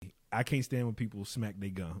I can't stand when people smack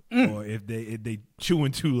their gum or if they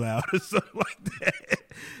chewing too loud or something like that.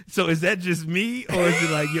 So is that just me or is it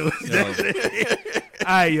like all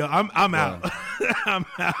right, yo, I'm out. I'm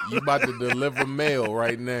out. You about to deliver mail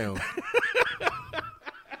right now.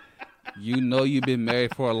 You know you've been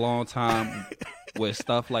married for a long time where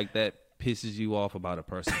stuff like that pisses you off about a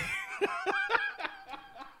person.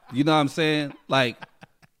 You know what I'm saying? Like,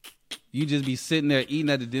 you just be sitting there eating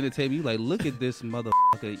at the dinner table. You like, look at this motherfucker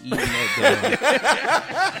eating that dog.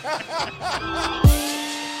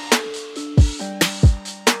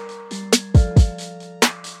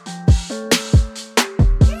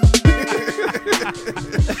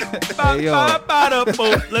 Hey, yo.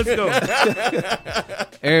 Let's go.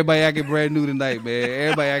 Everybody acting brand new tonight, man.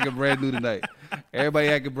 Everybody acting brand new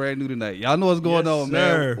tonight. Y'all know what's going on,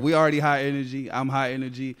 sir. man. We already high energy. I'm high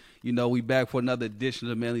energy. You know, we back for another edition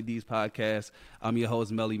of the Melly D's podcast. I'm your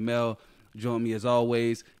host, Melly Mel. Join me as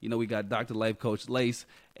always. You know, we got Dr. Life Coach Lace,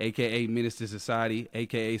 a.k.a. Minister Society,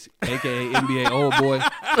 a.k.a. NBA Old Boy.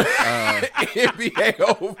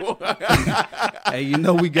 NBA Old Boy. Hey, you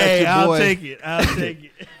know we got your boy. I'll take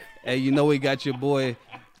it. Hey, you know we got your boy,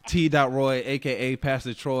 T. Roy, a.k.a.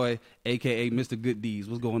 Pastor Troy, a.k.a. Mr. Good Deeds.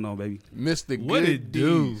 What's going on, baby? Mr. What Good it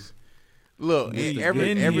do? Deeds. Look,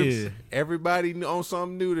 everybody on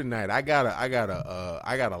something new tonight. I got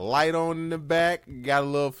a light on in the back. Got a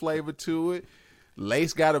little flavor to it.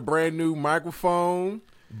 Lace got a brand new microphone.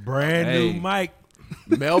 New mic.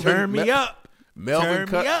 Melvin, Turn me up. Melvin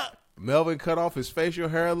Turn me up. Melvin cut off his facial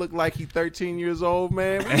hair. Looked like he 13 years old,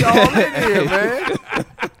 man. We all in here, man.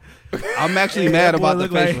 I'm actually mad about the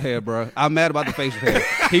facial hair, bro. I'm mad about the facial hair.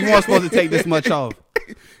 He wasn't supposed to take this much off.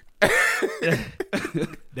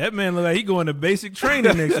 That man look like he going to basic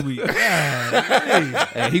training next week.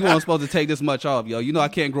 Hey, he wasn't supposed to take this much off, yo. You know I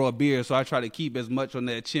can't grow a beard, so I try to keep as much on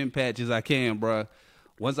that chin patch as I can, bro.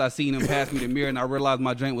 Once I seen him pass me the mirror and I realized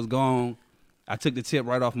my drink was gone, I took the tip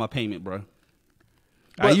right off my payment, bro.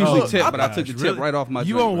 I usually tip, but I took the tip right off my drink.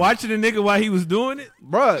 You weren't watching the nigga while he was doing it?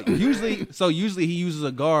 Bro, usually he uses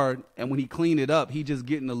a guard, and when he clean it up, he just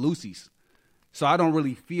getting the loosies. So I don't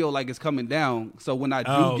really feel like it's coming down. So when I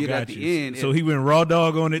do get at the end. So he went raw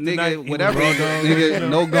dog on it tonight? Nigga, whatever. Nigga,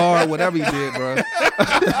 no guard, whatever he did, bro.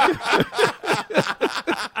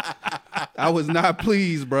 I was not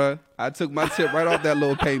pleased, bro. I took my tip right off that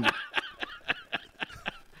little payment.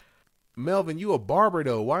 Melvin, you a barber,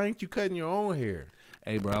 though. Why ain't you cutting your own hair?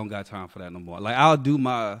 Hey, bro, I don't got time for that no more. Like, I'll do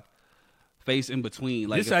my face in betwing.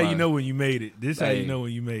 Like, this how you know when you made it.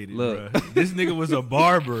 Look, bro. This nigga was a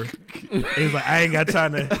barber. He's like, I ain't got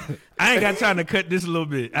time to cut this a little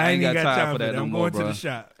bit. I ain't got time for that no more, bro. I'm going to the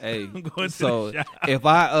shop. Hey, I'm going to so the shop.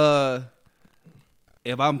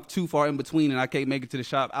 if I'm too far in between and I can't make it to the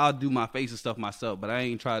shop, I'll do my face and stuff myself. But I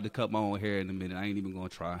ain't tried to cut my own hair in a minute. I ain't even gonna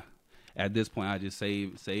try. At this point, I just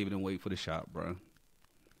save it and wait for the shop, bro.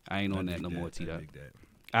 I ain't on that no more, T-Dot.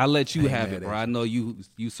 I'll let you have it, bro. I know you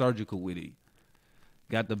surgical with it.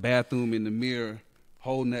 Got the bathroom in the mirror,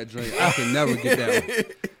 holding that drink. I can never get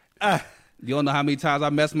that one. You don't know how many times I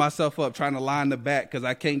messed myself up trying to line the back because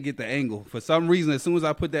I can't get the angle. For some reason, as soon as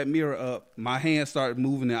I put that mirror up, my hands start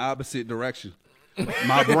moving in the opposite direction.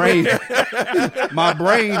 My brain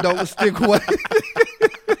don't stick away.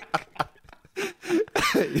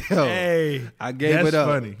 Yo, hey, I gave it up.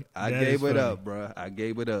 Funny. I gave it up, bro. I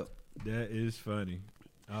gave it up. That is funny.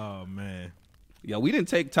 Oh man. Yeah, we didn't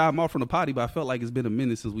take time off from the potty, but I felt like it's been a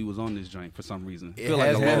minute since we was on this joint for some reason. It feel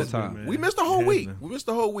like a long time. We missed a whole week.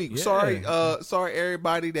 Yeah. Sorry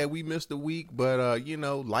everybody that we missed a week, but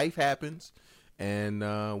life happens.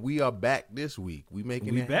 And we are back this week. We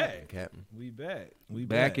making it happen, Captain. We back. We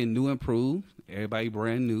back and new and improved. Everybody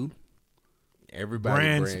brand new.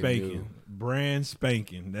 Everybody brand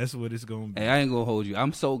spanking. That's what it's gonna be. Hey, I ain't gonna hold you.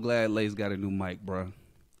 I'm so glad Lace got a new mic, bro.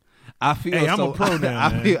 I feel I'm a pro now,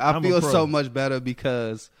 man. I feel so much better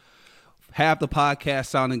because half the podcast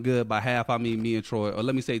sounding good. By half, I mean me and Troy. Or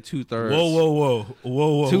let me say 2/3. Whoa.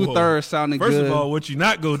 2/3 sounding good. First of all, what you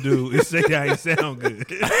not gonna do is say I ain't sound good.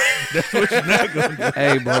 That's what you're not gonna do.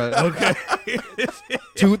 Hey, bro. Okay.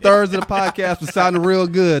 2/3 of the podcast was sounding real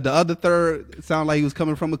good. The other third sounded like he was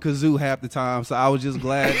coming from a kazoo half the time. So I was just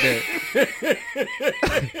glad that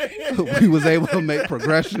we was able to make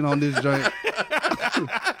progression on this joint.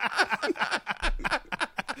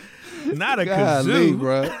 Not a Golly, kazoo,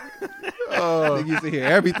 bro. You used to hear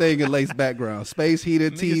everything in Lace background. Space heater,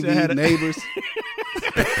 TV, neighbors.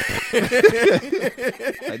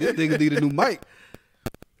 Like, this nigga need a new mic.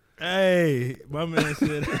 Hey, my man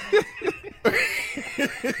said.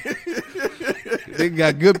 Nigga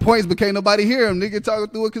got good points, but can't nobody hear him. Nigga talking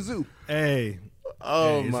through a kazoo. Hey,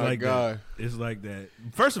 Oh Hey, it's my like God. that. It's like that.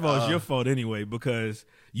 First of all, it's your fault anyway because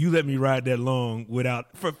you let me ride that long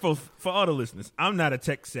without for all the listeners. I'm not a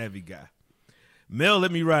tech savvy guy. Mel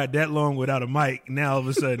let me ride that long without a mic. Now all of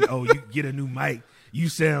a sudden, oh, you get a new mic. You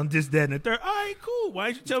sound this, that, and the third. All right, cool. Why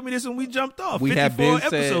didn't you tell me this when we jumped off? We 54 have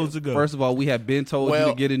been episodes said, ago. First of all, we have been told you Well-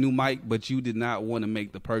 to get a new mic, but you did not want to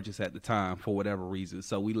make the purchase at the time for whatever reason.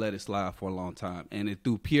 So we let it slide for a long time. And it,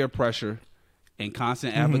 through peer pressure and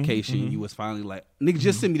constant application, you was finally like, nigga,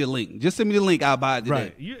 just send me the link. Just send me the link. I'll buy it today.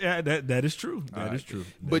 right. Yeah, that is true. That is true.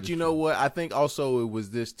 But you know what? I think also it was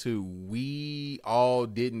this too. We all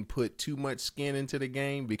didn't put too much skin into the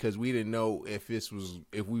game because we didn't know if we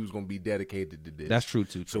was going to be dedicated to this. That's true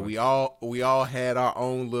too. So Troy. we all had our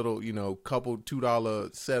own little, couple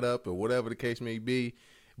 $2 setup or whatever the case may be.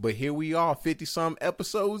 But here we are, 50-some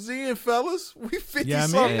episodes in, fellas. We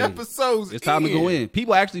 50-some episodes It's time to go in. in.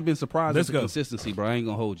 People actually been surprised Let's at the go. consistency, bro. I ain't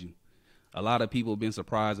gonna hold you. A lot of people have been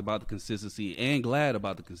surprised about the consistency and glad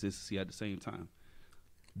about the consistency at the same time.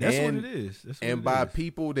 That's And- what it is. That's what And it by is.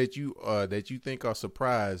 people that you think are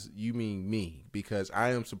surprised, you mean me, because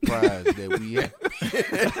I am surprised that we.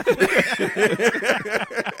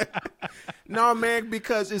 No, man,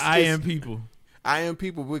 because I am people. I am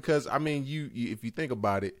people because I mean you if you think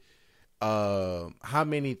about it, how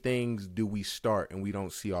many things do we start and we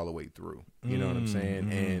don't see all the way through? You know what I'm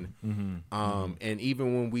saying? And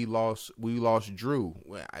even when we lost Drew,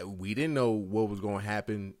 we didn't know what was going to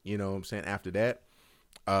happen. You know what I'm saying after that.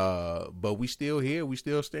 But we still here. We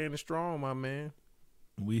still standing strong, my man.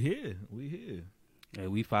 We here. Yeah,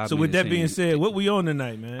 we 5 So minutes with that in. being said, what we on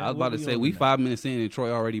tonight, man? I was about to say we 5 minutes in and Troy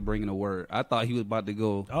already bringing a word. I thought he was about to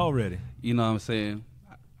go. already. You know what I'm saying?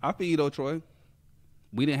 I feel you though, Troy.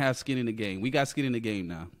 We didn't have skin in the game. We got skin in the game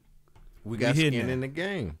now. We got hitting skin that. in the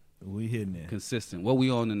game. We hitting that. Consistent. What we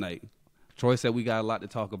on tonight? Troy said we got a lot to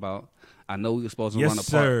talk about. I know we were supposed to Yes, run a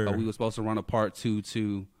sir. part. We were supposed to run a part 2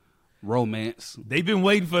 to romance. They've been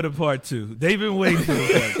waiting for the part 2. They've been waiting for the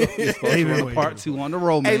part 2. They've been Run a waiting part for 2 on the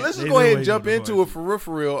romance. Hey, let's just They've go been ahead and waiting jump for the into part. it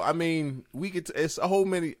for real. I mean, we could. It's a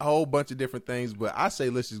whole bunch of different things, but I say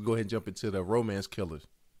let's just go ahead and jump into the romance killers.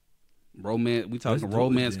 Romance. We talking Let's do it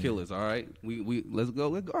romance then. killers. All right. We let's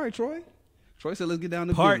go. All right, Troy. Troy said let's get down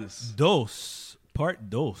to Part business. dos. Part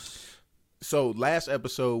dos. So last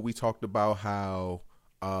episode we talked about how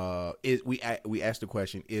we asked the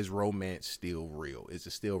question: is romance still real? Is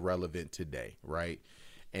it still relevant today? Right.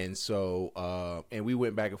 And so and we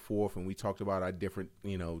went back and forth and we talked about our different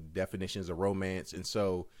definitions of romance. And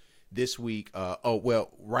so this week,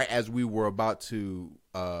 right as we were about to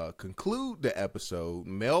conclude the episode,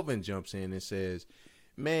 Melvin jumps in and says,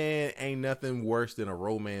 man, ain't nothing worse than a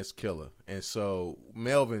romance killer. And so,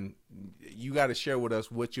 Melvin, you got to share with us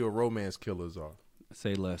what your romance killers are.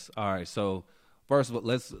 Say less. All right. So first of all,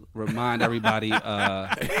 let's remind everybody.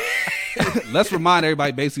 Let's remind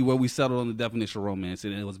everybody basically where we settled on the definition of romance,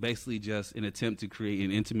 and it was basically just an attempt to create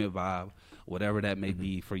an intimate vibe, whatever that may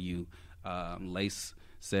be for you. Lace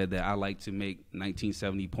said that I like to make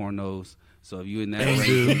 1970 pornos. So if you in that range,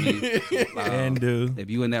 with me, And do. if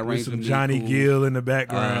you in that With range, some with me, Johnny cool. Gill in the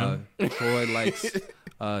background.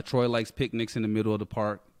 Troy likes picnics in the middle of the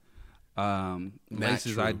park.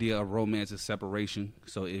 Lace's true. idea of romance is separation.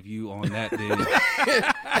 So if you on that,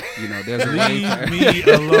 then there's a lane. Leave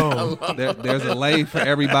me alone. There's a lane for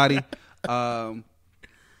everybody.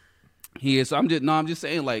 Here, so I'm just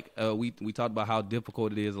saying, like we talked about how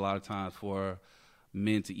difficult it is a lot of times for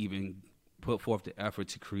men to even put forth the effort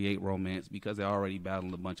to create romance because they're already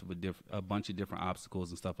battling a bunch of different obstacles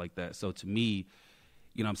and stuff like that. So to me,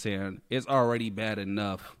 you know what I'm saying, it's already bad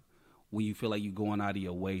enough when you feel like you're going out of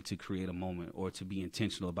your way to create a moment or to be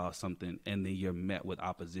intentional about something and then you're met with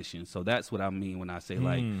opposition. So that's what I mean when I say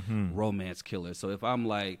like romance killer. So if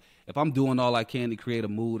I'm doing all I can to create a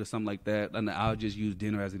mood or something like that, and I'll just use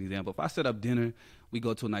dinner as an example. If I set up dinner, we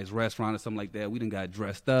go to a nice restaurant or something like that, we done got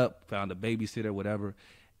dressed up, found a babysitter, whatever,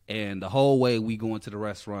 and the whole way we go into the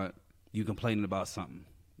restaurant, you complaining about something.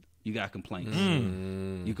 You got complaints.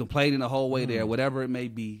 You complaining the whole way there, whatever it may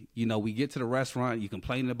be. We get to the restaurant, you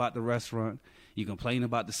complaining about the restaurant, you complaining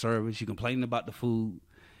about the service, you complaining about the food,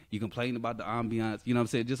 you complaining about the ambiance, you know what I'm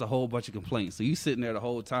saying? Just a whole bunch of complaints. So you sitting there the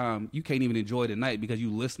whole time, you can't even enjoy the night because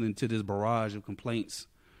you listening to this barrage of complaints,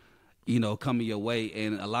 coming your way.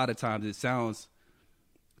 And a lot of times it sounds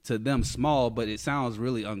to them small, but it sounds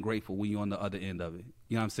really ungrateful when you're on the other end of it.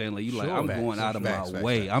 You know what I'm saying? Like, you Sure. like, I'm Facts. going out of Facts, my facts,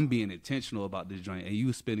 way. facts. I'm being intentional about this joint. And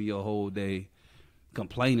you spending your whole day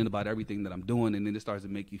complaining about everything that I'm doing. And then it starts to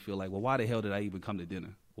make you feel like, well, why the hell did I even come to dinner?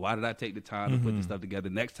 Why did I take the time to put this stuff together?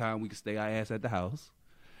 Next time we can stay our ass at the house.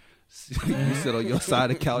 You sit on your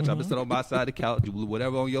side of the couch. I'm gonna sit on my side of the couch.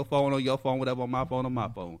 Whatever on your phone, whatever on my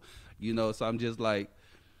phone. You know, so I'm just like,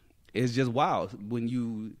 it's just wild when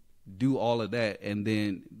you do all of that and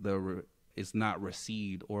then it's not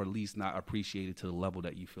received or at least not appreciated to the level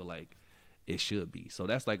that you feel like it should be. So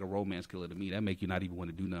that's like a romance killer to me. That make you not even want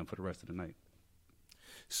to do nothing for the rest of the night.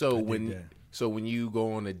 So when you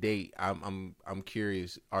go on a date, I'm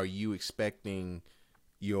curious, are you expecting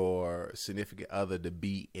your significant other to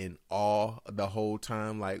be in awe the whole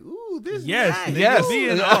time? Like, ooh, this yes, nice. yes, be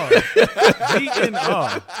in awe. Be in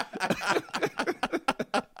awe.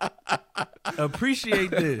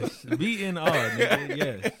 Appreciate this. Be in awe, nigga.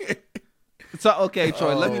 Yes. So okay,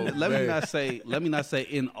 Troy, let me not say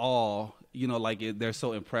in awe, you know, like they're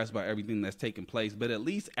so impressed by everything that's taking place, but at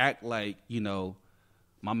least act like, you know,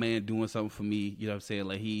 my man doing something for me, you know what I'm saying?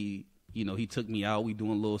 Like he took me out, we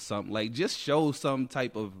doing a little something. Like just show some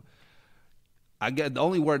type of, I guess the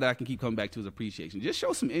only word that I can keep coming back to is appreciation. Just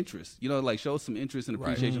show some interest, you know, like show some interest and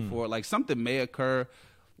appreciation for it. Like something may occur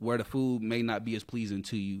where the food may not be as pleasing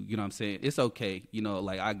to you, you know what I'm saying? It's okay, you know,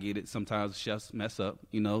 like I get it. Sometimes chefs mess up,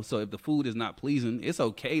 you know? So if the food is not pleasing, it's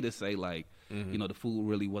okay to say like, you know, the food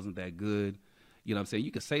really wasn't that good. You know what I'm saying?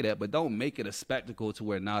 You can say that, but don't make it a spectacle to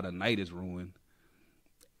where now the night is ruined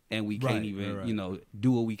and we can't even, you know,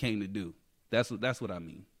 do what we came to do. That's what I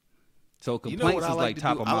mean. So complaints is like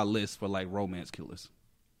top of my list for like romance killers.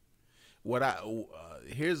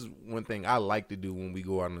 Here's one thing I like to do when we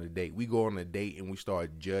go out on a date. We go on a date and we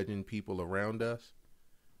start judging people around us,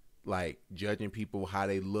 like judging people how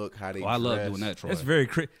they look, how they dress. I love doing that, Troy. That's very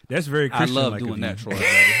Christian. I love doing that, Troy.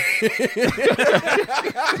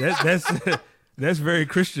 That's very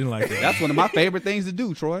Christian like that. That's one of my favorite things to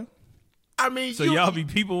do, Troy. I mean, so y'all be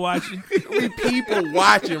people watching. We people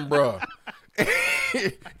watching, bro.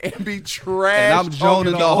 And be trash. And I'm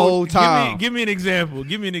joning the whole time. Give me an example.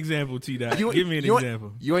 Give me an example, T-Dot. Give me an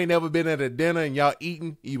example. You ain't never been at a dinner and y'all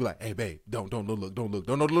eating. You be like, hey, babe, don't look. Don't look.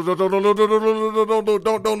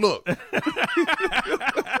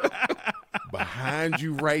 Behind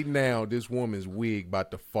you right now, this woman's wig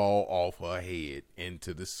about to fall off her head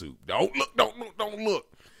into the soup. Don't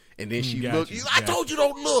look. And then she looked. I told you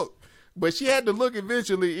don't look. But she had to look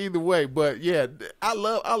eventually either way. But yeah, I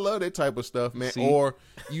love that type of stuff, man. See? Or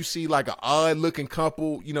you see like an odd looking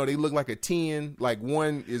couple, you know, they look like a 10, like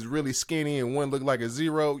one is really skinny and one look like a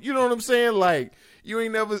 0. You know what I'm saying? Like you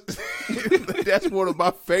ain't never, that's one of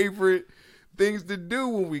my favorite things to do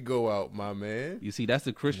when we go out, my man. You see, that's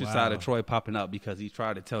the Christian side of Troy popping out because he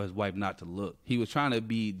tried to tell his wife not to look. He was trying to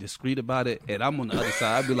be discreet about it, and I'm on the other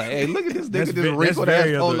side. I'd be like, hey, look at this nigga, this wrinkled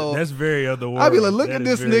ass polo. That's very other world. I'd be like, look at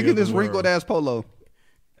this nigga, this wrinkled ass polo.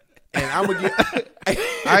 And I'm gonna get.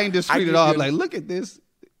 I ain't discreet at all. I'm like, look at this.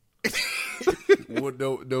 Well,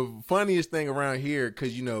 the funniest thing around here,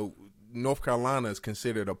 because you know, North Carolina is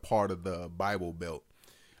considered a part of the Bible Belt.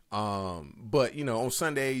 But you know, on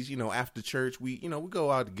Sundays, you know, after church, we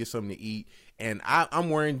go out to get something to eat, and I'm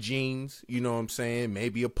wearing jeans, you know what I'm saying?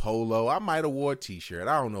 Maybe a polo. I might have wore a t-shirt.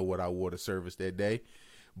 I don't know what I wore to service that day,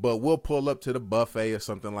 but we'll pull up to the buffet or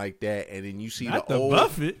something like that. And then you see Not the old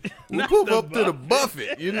buffet. We'll pull up to the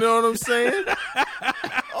buffet. You know what I'm saying?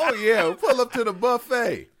 Oh yeah. We'll pull up to the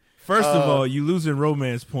buffet. First of all, you losing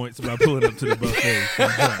romance points by pulling up to the buffet.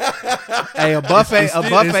 Hey, a buffet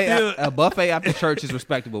after church is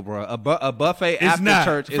respectable, bro. A buffet after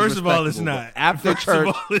church is respectable. First of all, it's not.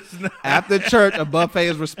 After church, a buffet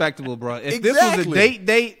is respectable, bro. If this was a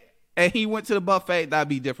date, and he went to the buffet, that'd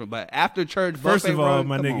be different. But after church, first buffet, of all,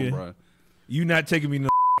 bro, my nigga, bro. You not taking me no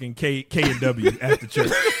K&W after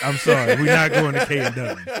church. I'm sorry, we're not going to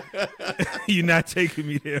K&W. You're not taking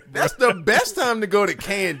me there, bro. That's the best time to go to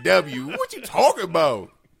K&W. What you talking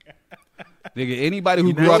about? Nigga, anybody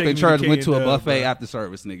who grew up in church went to a buffet after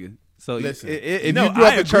service, nigga. So listen, if you grew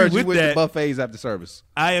up in church, you went to buffets after service.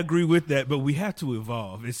 I agree with that, but we have to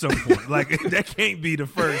evolve at some point. Like that can't be the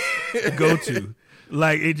first go-to.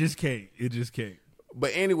 Like it just can't. It just can't.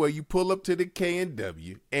 But anyway, you pull up to the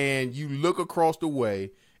K&W and you look across the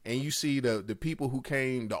way and you see the people who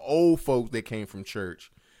came, the old folks that came from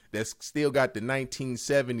church that's still got the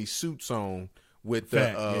 1970s suits on with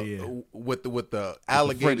with the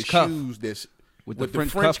alligator shoes that's with the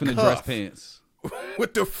French cuff and the dress pants.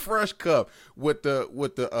 With the fresh cuff, with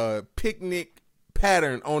the picnic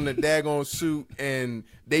pattern on the daggone suit, and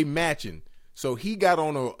they matching. So he got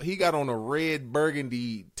on a red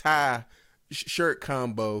burgundy tie shirt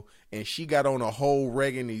combo, and she got on a whole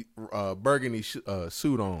burgundy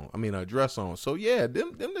suit on. I mean, a dress on. So yeah,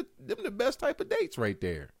 them the best type of dates right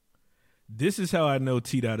there. This is how I know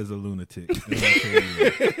T-Dot is a lunatic.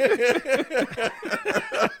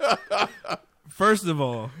 First of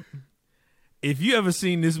all, if you ever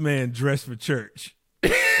seen this man dress for church,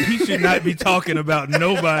 he should not be talking about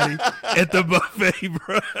nobody at the buffet,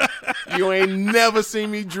 bro. You ain't never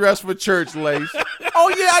seen me dress for church, Lace. Oh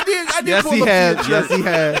yeah, I did. Yes, pull he up to has. your Yes, church. he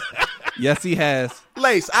has. Yes, he has.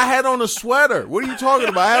 Lace, I had on a sweater. What are you talking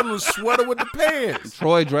about? I had on a sweater with the pants.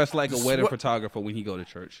 Troy dressed like a wedding photographer when he go to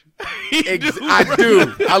church. I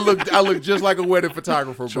do. I look just like a wedding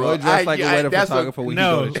photographer, bro. Troy dressed like a wedding photographer when he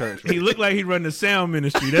go No, to church. he looked like he run the sound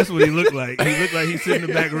ministry. That's what he looked like. He looked like he sit in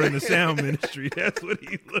the back running the sound ministry. That's what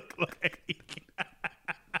he looked like.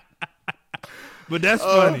 But that's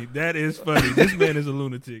funny. That is funny. This man is a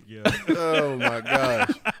lunatic, yo. Oh my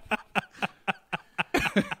gosh.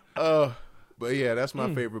 But yeah, that's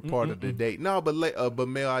my favorite part of the date. No, but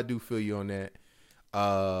Mel, I do feel you on that.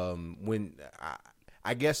 When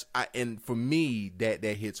I guess and for me that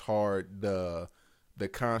hits hard, the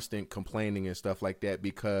constant complaining and stuff like that,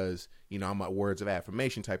 because I'm a words of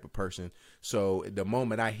affirmation type of person. So the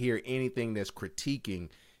moment I hear anything that's critiquing,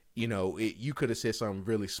 you could have said something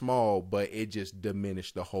really small, but it just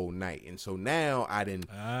diminished the whole night. And so now I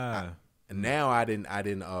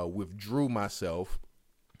withdrew myself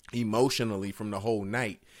emotionally from the whole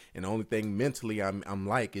night, and the only thing mentally I'm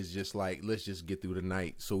like is just like, let's just get through the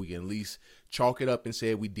night so we can at least chalk it up and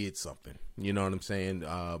say we did something. You know what I'm saying?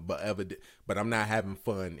 But I'm not having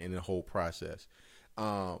fun in the whole process.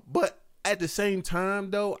 But at the same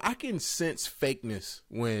time, though, I can sense fakeness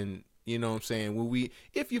when, you know what I'm saying,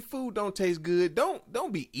 if your food don't taste good,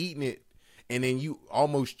 don't be eating it and then you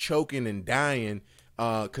almost choking and dying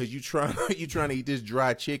because you trying to eat this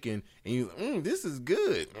dry chicken and you this is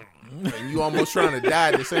good and you almost trying to die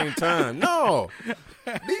at the same time. No,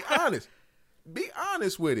 be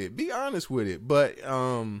honest with it. But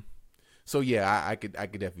so yeah, I could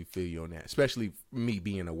definitely feel you on that, especially me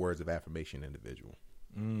being a words of affirmation individual.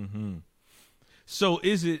 Mm-hmm. So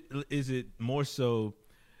is it more so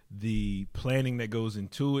the planning that goes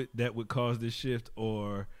into it that would cause this shift?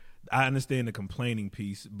 Or I understand the complaining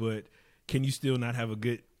piece, but can you still not have a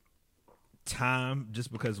good time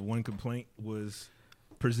just because one complaint was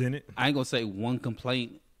presented? I ain't gonna say one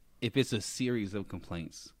complaint. If it's a series of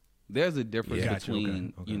complaints, there's a difference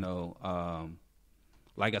between, okay.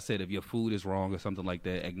 Like I said, if your food is wrong or something like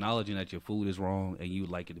that, acknowledging that your food is wrong and you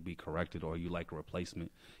like it to be corrected or you like a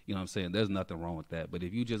replacement, you know what I'm saying? There's nothing wrong with that. But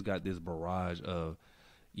if you just got this barrage of,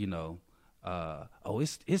 it's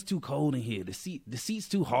too cold in here, the seat's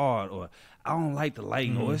too hard, or I don't like the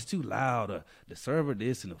lighting, or it's too loud, or the server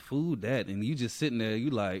this and the food that, and you just sitting there, you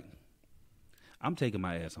like, I'm taking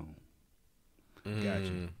my ass home.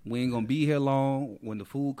 Gotcha. We ain't gonna be here long. When the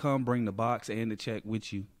food come, bring the box and the check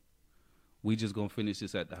with you. We just gonna finish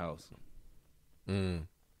this at the house.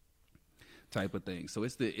 Type of thing. So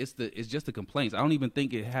it's just the complaints. I don't even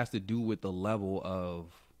think it has to do with the level of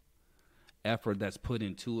effort that's put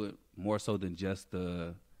into it, more so than just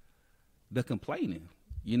the complaining,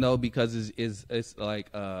 because it's like,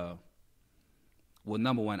 well,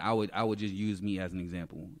 number one, I would just use me as an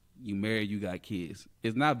example. You married, you got kids.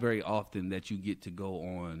 It's not very often that you get to go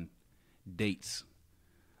on dates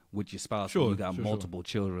with your spouse when you got multiple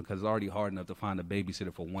children, because it's already hard enough to find a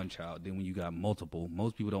babysitter for one child. Then when you got multiple,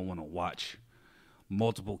 most people don't want to watch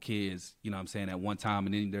multiple kids, you know what I'm saying, at one time,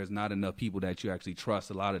 and then there's not enough people that you actually trust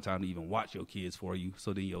a lot of time to even watch your kids for you,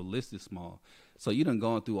 so then your list is small. So you done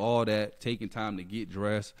gone through all that, taking time to get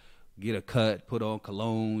dressed, get a cut, put on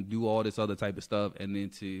cologne, do all this other type of stuff, and then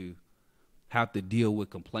to have to deal with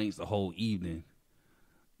complaints the whole evening,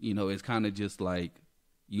 it's kind of just like,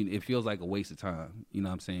 it feels like a waste of time. You know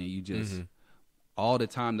what I'm saying? You just, all the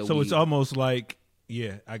time that it's almost like,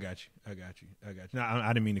 yeah, I got you. No,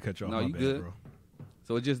 I didn't mean to cut you off. No, my you bad, good, bro.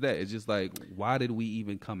 So it's just that. It's just like, why did we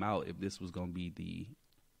even come out if this was going to be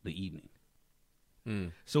the evening?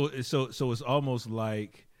 So it's almost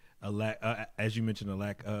like a lack, as you mentioned, a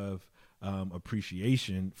lack of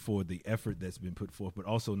appreciation for the effort that's been put forth, but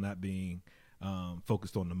also not being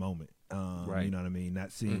focused on the moment. Right. You know what I mean?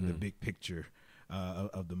 Not seeing the big picture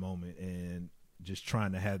of the moment, and just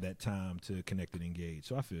trying to have that time to connect and engage.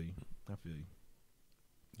 So I feel you.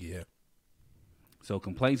 Yeah. So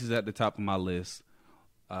complaints is at the top of my list.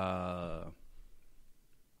 I'll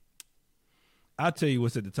tell you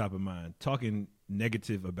what's at the top of mine. Talking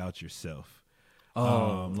negative about yourself.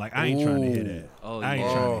 Like I ain't trying to hear that. I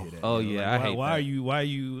ain't trying to hear that. Oh yeah, like, I hate why that. are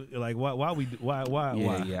you like why?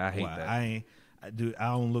 Yeah, I hate that. I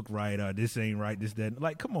don't look right, or this ain't right, this, that.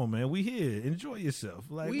 Like, come on, man, we here. Enjoy yourself.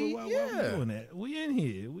 Like, why we doing that? We in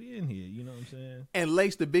here. You know what I'm saying? And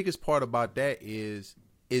Lace, the biggest part about that is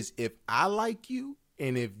if I like you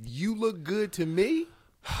and if you look good to me,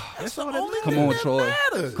 that's the only Come on, Troy.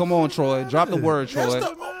 Come on, Troy. Drop the word, Troy.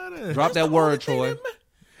 Drop that word, Troy.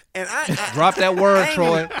 And I Drop that word,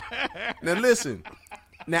 Troy. Now listen.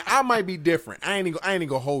 Now I might be different. I ain't even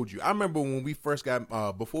gonna hold you. I remember when we first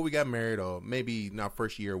got before we got married, or maybe in our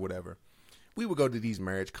first year or whatever, we would go to these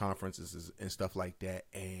marriage conferences and stuff like that,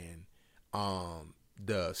 and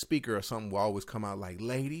the speaker or something will always come out like,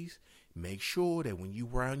 ladies, make sure that when you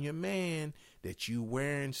around your man that you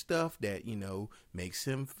wearing stuff that, you know, makes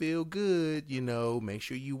him feel good, you know, make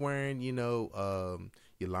sure you wearing, you know,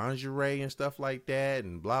 your lingerie and stuff like that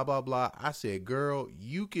and blah, blah, blah. I said, girl,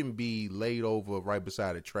 you can be laid over right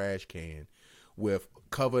beside a trash can with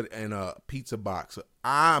covered in a pizza box.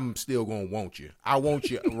 I'm still going to want you. I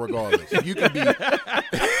want you regardless. You can be,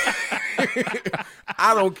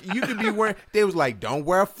 you can be wearing, they was like, don't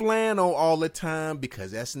wear flannel all the time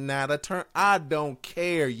because that's not a turn. I don't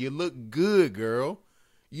care. You look good, girl.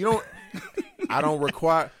 You don't, I don't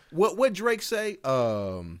require, what Drake say?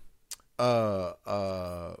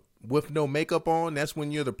 With no makeup on, that's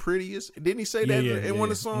when you're the prettiest. Didn't he say that in one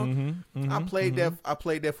of the songs? I played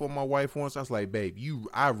that for my wife once. I was like, babe,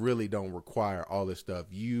 I really don't require all this stuff.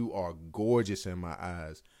 You are gorgeous in my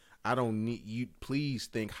eyes. I don't need you. Please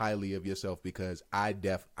think highly of yourself because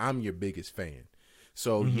I'm your biggest fan.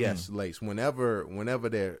 So yes, Lace, whenever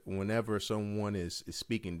someone is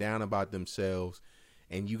speaking down about themselves,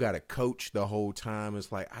 and you got to coach the whole time.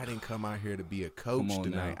 It's like, I didn't come out here to be a coach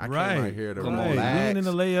tonight. I came out here to relax. We ain't in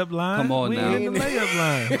the layup line. Come on now. We ain't in the layup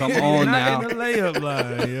line. Come on now. Not in the layup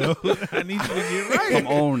line, yo. I need you to get right. Come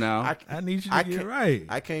on now. I need you to get right.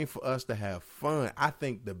 I came for us to have fun. I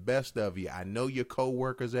think the best of you. I know your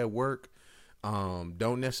coworkers at work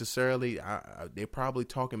don't necessarily, they're probably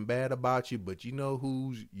talking bad about you, but you know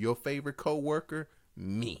who's your favorite coworker?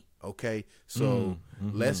 Me. Okay, so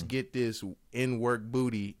let's get this in-work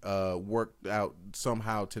booty worked out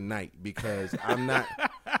somehow tonight because I'm not.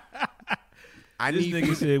 This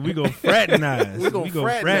nigga said we gonna fraternize. We gonna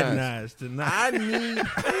fraternize tonight. I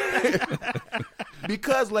need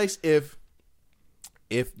because, like, if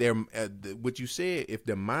they're what you said, if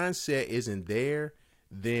the mindset isn't there,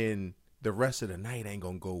 then the rest of the night ain't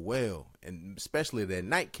gonna go well, and especially that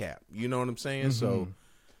nightcap. You know what I'm saying? So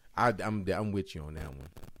I'm with you on that one.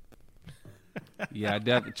 Yeah, I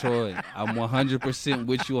definitely, Troy. I'm 100%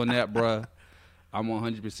 with you on that, bruh. I'm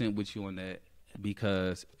 100% with you on that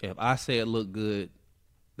because if I say it look good,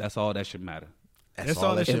 that's all that should matter. That's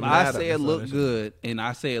all that should matter. If I say it look good and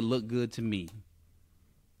I say it look good to me,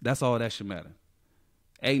 that's all that should matter.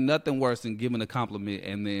 Ain't nothing worse than giving a compliment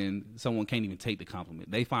and then someone can't even take the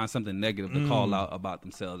compliment. They find something negative to call out about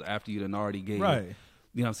themselves after you done already gave it.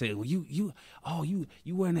 You know what I'm saying? Well,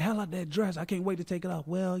 you wearing the hell out of that dress. I can't wait to take it off.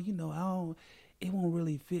 Well, you know, it won't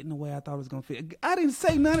really fit in the way I thought it was gonna fit. I didn't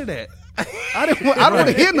say none of that. I don't want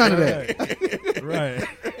to hear none of that. Right.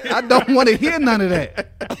 I don't want to hear none of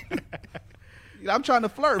that. I'm trying to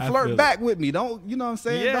flirt back with me. Don't, you know what I'm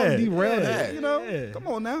saying? Yeah, Don't derail that. yeah, You know? yeah. Come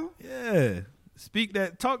on now. Yeah. Speak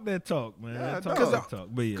that talk, man. Yeah, Talk that talk.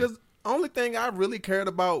 But yeah. Because only thing I really cared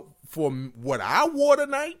about for what I wore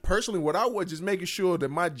tonight, personally, what I wore, just making sure that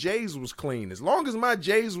my J's was clean. As long as my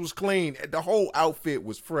J's was clean, the whole outfit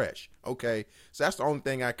was fresh. Okay, so that's the only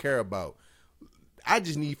thing I care about. I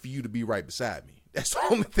just need for you to be right beside me. That's the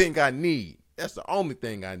only thing I need. That's the only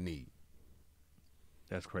thing I need.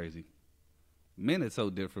 That's crazy. Men are so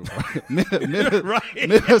different, bro. Men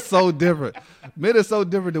Right. are so different. Men are so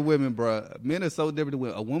different than women, bro. Men are so different than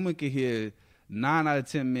women. A woman can hear 9 out of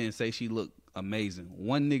 10 men say she look amazing.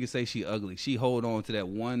 One nigga say she ugly. She hold on to that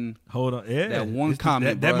one. Yeah. That one It's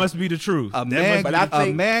comment, that bruh. must be the truth. A man, but I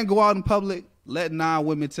think- a man go out in public, let 9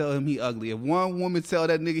 women tell him he ugly. If one woman tell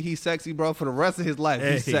that nigga he's sexy, bro, for the rest of his life,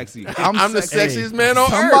 he's Hey. sexy. I'm the sexy. sexiest man on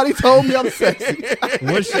Somebody earth. told me I'm sexy.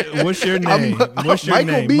 What's your name? What's your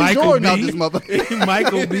Michael name? B. Michael Jordan out B. this mother.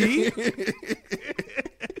 Michael B.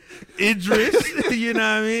 Idris. You know what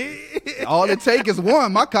I mean? All it take is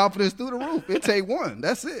one. My confidence through the roof. It take one.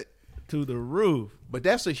 That's it. To the roof. But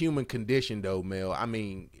that's a human condition, though, Mel. I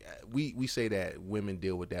mean, we say that women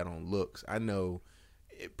deal with that on looks. I know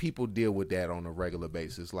people deal with that on a regular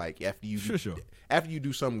basis. Like after you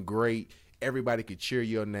do something great, everybody could cheer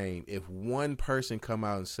your name. If one person come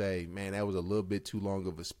out and say, "Man, that was a little bit too long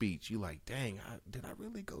of a speech," you like, "Dang, did I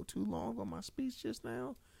really go too long on my speech just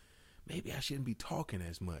now? Maybe I shouldn't be talking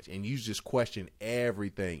as much." And you just question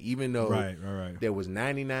everything, even though Right. there was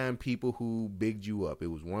 99 people who bigged you up. It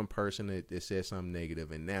was one person that said something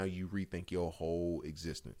negative, and now you rethink your whole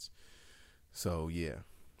existence. So, yeah.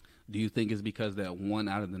 Do you think it's because that 1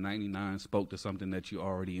 out of the 99 spoke to something that you're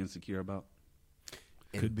already insecure about?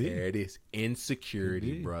 And Could be. there it is. Insecurity,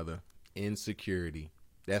 Could be. brother. Insecurity.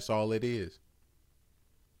 That's all it is.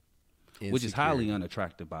 which is highly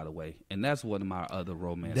unattractive, by the way. And that's one of my other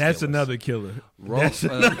romance. That's killers. another killer.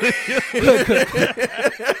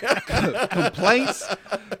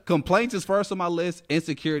 Complaints is first on my list.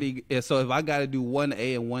 Insecurity. So if I got to do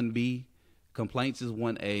 1A and 1B, complaints is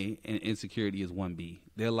 1A and insecurity is 1B.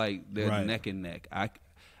 They're right. neck and neck. I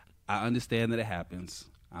understand that it happens.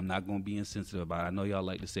 I'm not going to be insensitive about it. I know y'all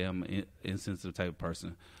like to say I'm an insensitive type of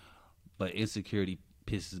person, but insecurity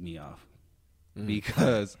pisses me off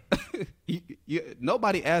because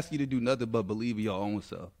nobody asks you to do nothing but believe in your own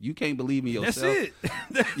self. You can't believe in yourself.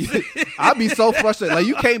 That's it. I'd be so frustrated. Like,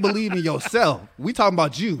 you can't believe in yourself. We talking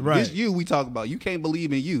about you. Right. This you we talk about. You can't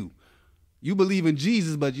believe in you. You believe in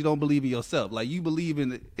Jesus, but you don't believe in yourself. Like, you believe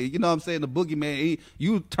in, you know what I'm saying, the boogeyman.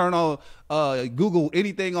 You turn on, Google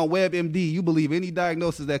anything on WebMD. You believe any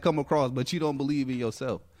diagnosis that come across, but you don't believe in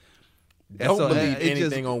yourself. Don't believe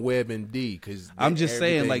anything on WebMD, because I'm just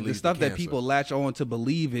saying, like, the stuff that people latch on to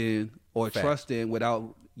believe in or trust in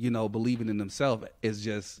without, believing in themselves is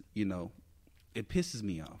just, it pisses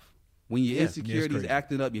me off. When your insecurity is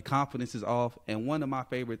acting up, your confidence is off. And one of my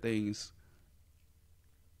favorite things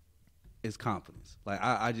is confidence. Like,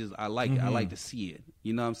 I like it. I like to see it.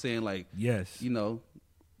 You know what I'm saying? Like, yes. Your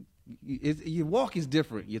walk is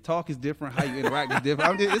different. Your talk is different. How you interact is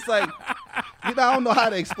different. It's like, I don't know how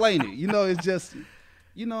to explain it. It's just,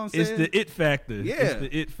 you know what I'm saying? It's the it factor. Yeah. It's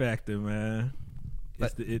the it factor, man.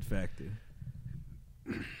 It's the it factor.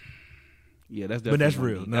 Yeah, that's definitely. But that's 1B.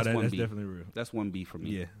 real. No, that's definitely real. That's 1B for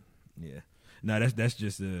me. Yeah. No, that's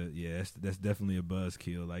just that's definitely a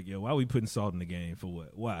buzzkill. Like, yo, why are we putting salt in the game for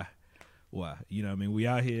what? Why? You know what I mean? We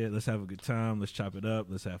out here, let's have a good time, let's chop it up,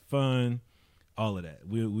 let's have fun. All of that.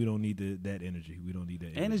 We don't need that energy. We don't need that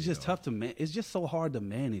energy. And it's just tough to manage. It's just so hard to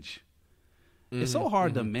manage. It's so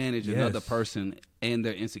hard to manage another person and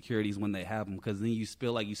their insecurities when they have them, because then you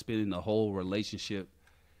feel like you spending the whole relationship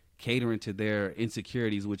catering to their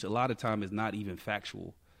insecurities, which a lot of time is not even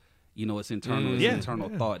factual. It's internal. It's internal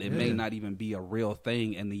thought. It may not even be a real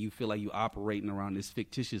thing, and then you feel like you operating around this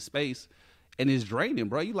fictitious space, and it's draining,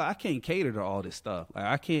 bro. You like, I can't cater to all this stuff. Like,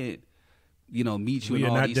 I can't, meet you in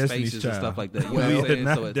all these spaces and stuff like that. You know what I'm saying?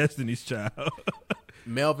 Not Destiny's Child.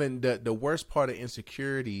 Melvin, the worst part of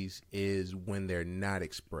insecurities is when they're not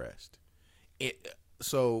expressed.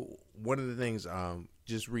 So one of the things,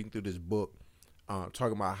 just reading through this book,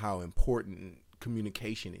 talking about how important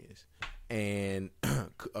communication is, and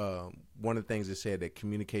one of the things it said that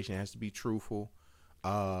communication has to be truthful,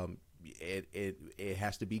 it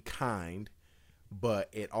has to be kind, but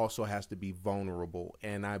it also has to be vulnerable.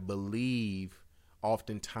 And I believe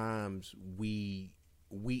oftentimes I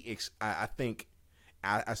think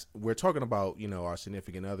we're talking about, our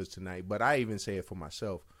significant others tonight, but I even say it for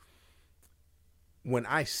myself. When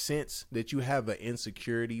I sense that you have an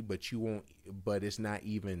insecurity, but it's not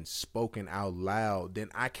even spoken out loud, then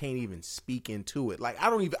I can't even speak into it. Like, I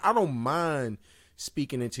don't mind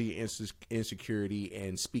speaking into your insecurity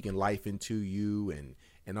and speaking life into you and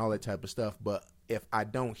all that type of stuff. But if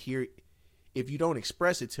you don't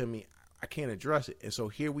express it to me, I can't address it. And so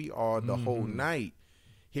here we are the whole night.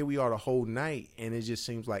 And it just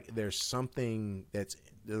seems like there's something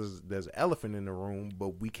there's an elephant in the room,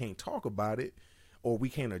 but we can't talk about it, or we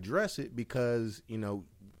can't address it because,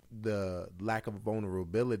 the lack of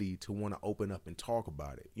vulnerability to want to open up and talk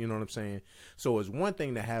about it. You know what I'm saying? So it's one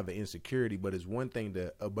thing to have an insecurity, but it's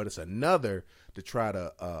but it's another to try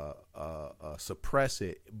to suppress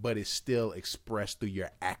it, but it's still expressed through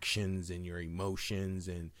your actions and your emotions.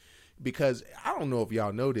 And because I don't know if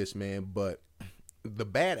y'all know this, man, but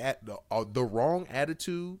the wrong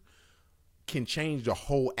attitude can change the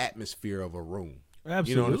whole atmosphere of a room.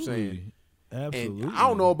 Absolutely. You know what I'm saying? Absolutely. And I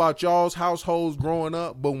don't know about y'all's households growing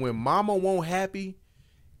up, but when mama won't happy,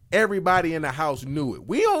 everybody in the house knew it.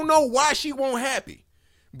 We don't know why she won't happy,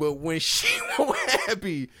 but when she won't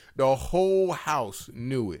happy, the whole house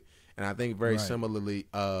knew it. And I think very similarly,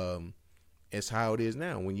 it's how it is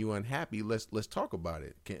now. When you unhappy, let's talk about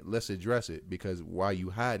it. Let's address it, because while you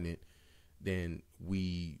hiding it, then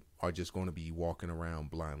we are just going to be walking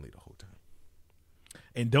around blindly the whole time.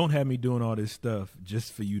 And don't have me doing all this stuff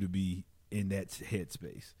just for you to be in that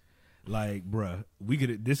headspace. Like, bruh,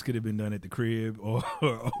 this could have been done at the crib or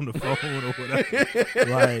on the phone or whatever.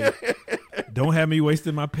 Like, don't have me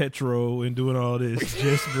wasting my petrol and doing all this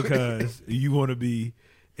just because you want to be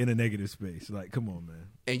in a negative space. Like, come on, man.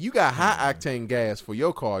 And you got high octane gas for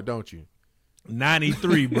your car, don't you?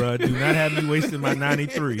 93, bruh. Do not have me wasting my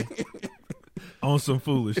 93 on some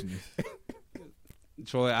foolishness.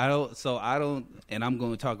 Troy, I don't, and I'm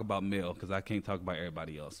going to talk about Mel because I can't talk about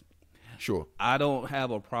everybody else. Sure. I don't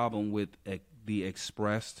have a problem with the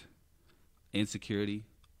expressed insecurity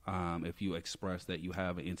if you express that you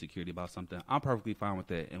have an insecurity about something. I'm perfectly fine with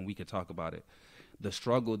that, and we can talk about it. The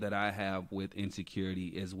struggle that I have with insecurity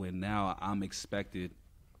is when now I'm expected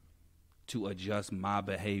to adjust my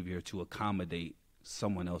behavior to accommodate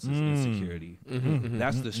someone else's insecurity.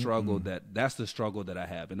 That's the struggle that I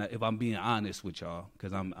have. And if I'm being honest with y'all,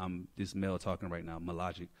 because I'm this male talking right now,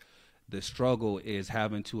 Malogic, the struggle is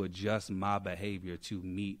having to adjust my behavior to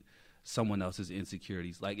meet someone else's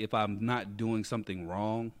insecurities. Like if I'm not doing something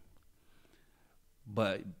wrong,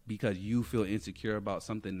 but because you feel insecure about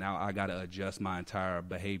something, now I got to adjust my entire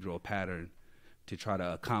behavioral pattern to try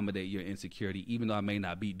to accommodate your insecurity, even though I may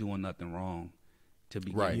not be doing nothing wrong to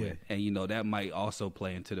begin with. And, you know, that might also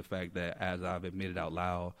play into the fact that, as I've admitted out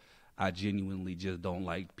loud, I genuinely just don't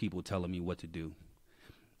like people telling me what to do.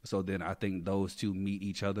 So then I think those two meet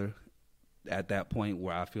each other at that point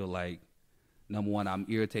where I feel like, number one, I'm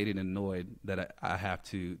irritated and annoyed that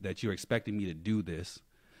that you're expecting me to do this.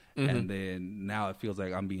 And then now it feels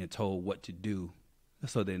like I'm being told what to do.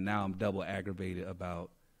 So then now I'm double aggravated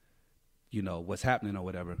about, you know, what's happening or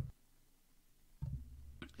whatever.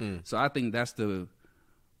 So I think that's the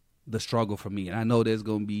struggle for me. And I know there's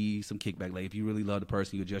going to be some kickback. Like if you really love the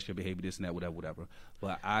person, you adjust your behavior, this and that, whatever.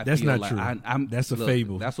 But that's feel not like true. That's a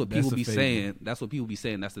fable. That's what people be saying. That's what people be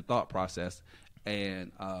saying. That's the thought process.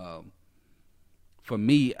 And for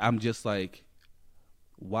me, I'm just like,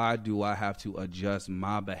 why do I have to adjust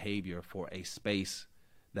my behavior for a space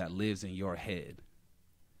that lives in your head?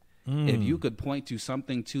 If you could point to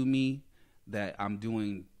something to me that I'm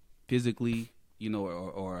doing physically, you know,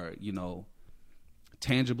 or you know,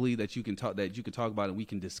 tangibly that you can talk about and we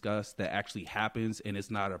can discuss that actually happens, and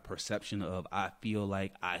it's not a perception of I feel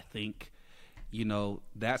like, I think, you know,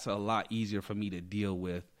 that's a lot easier for me to deal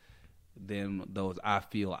with than those I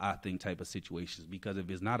feel, I think type of situations. Because if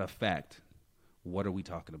it's not a fact, what are we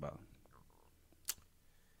talking about?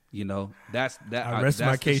 You know, that's that. I rest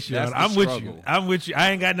my case, Sean. I'm with you.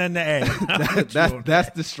 I ain't got nothing to add. That's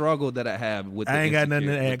the struggle that I have with. I ain't got nothing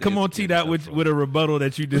to add. Come on, T-Dot, with a rebuttal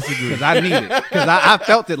that you disagree. Because I need it. Because I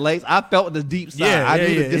felt it, Lace. I felt the deep side. I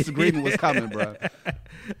knew the disagreement was coming, bro.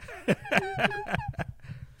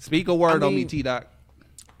 Speak a word on me, T-Dot.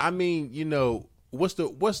 I mean, you know, what's the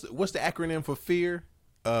acronym for fear?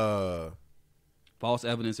 False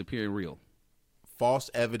evidence appearing real. False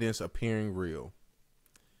evidence appearing real.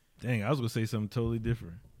 Dang, I was gonna say something totally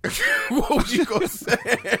different. What was you gonna say?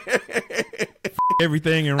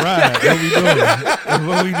 Everything and ride.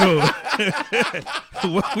 What we doing?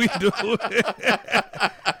 What we doing?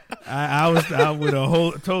 I went a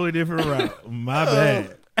whole totally different route. My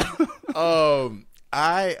bad.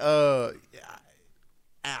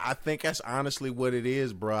 I think that's honestly what it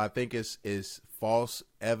is, bro. I think it's false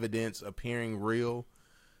evidence appearing real,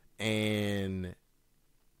 and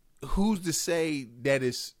who's to say that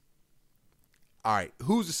it's all right?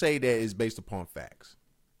 Who's to say that it's based upon facts?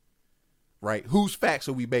 Right? Whose facts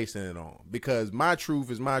are we basing it on? Because my truth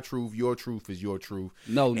is my truth, your truth is your truth.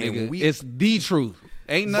 No, nigga, it's the truth.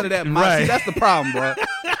 Ain't none of that. See, that's the problem, bro.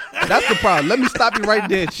 That's the problem. Let me stop you right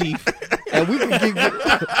there, Chief. And we can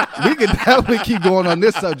definitely keep going on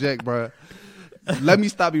this subject, bro. Let me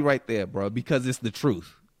stop you right there, bro, because it's the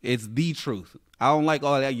truth. It's the truth. I don't like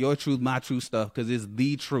all that your truth, my truth stuff, because it's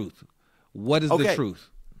the truth. What is the truth?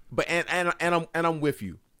 But and I'm with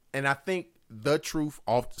you. And I think the truth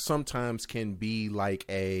sometimes can be like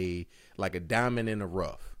a diamond in the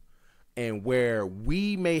rough, and where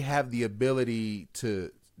we may have the ability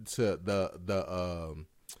to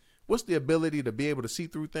what's the ability to be able to see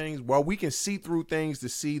through things? While we can see through things to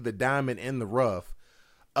see the diamond in the rough,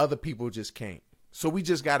 other people just can't. So we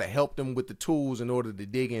just got to help them with the tools in order to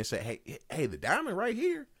dig in and say, hey, the diamond right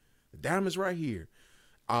here. The diamond's right here.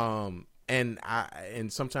 And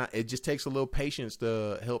sometimes it just takes a little patience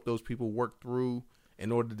to help those people work through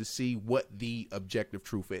in order to see what the objective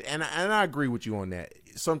truth is. And I agree with you on that.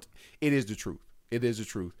 It is the truth. It is the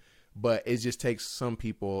truth. But it just takes some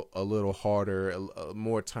people a little harder,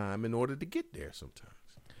 more time in order to get there sometimes.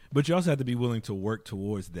 But you also have to be willing to work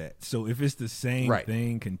towards that. So if it's the same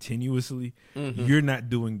thing continuously, you're not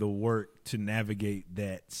doing the work to navigate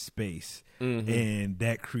that space. And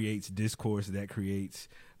that creates discourse, that creates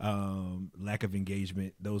lack of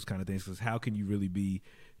engagement, those kind of things. Because how can you really be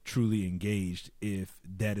truly engaged if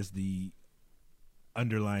that is the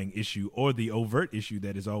underlying issue or the overt issue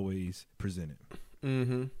that is always presented?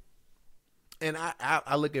 And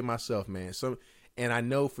I look at myself, man. And I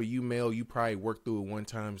know for you, Mel, you probably worked through it one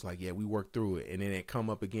time. It's like, yeah, we worked through it. And then it come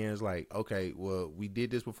up again. It's like, okay, well, we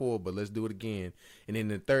did this before, but let's do it again. And then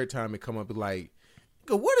the third time it come up, it's like,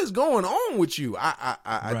 what is going on with you? I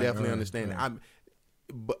definitely understand that.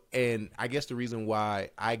 and I guess the reason why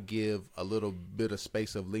I give a little bit of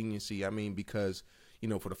space of leniency, I mean, because, you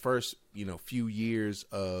know, for the first, you know, few years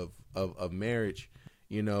of marriage,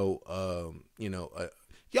 y'all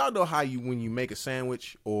know how when you make a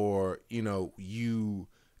sandwich, or, you know, you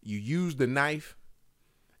use the knife,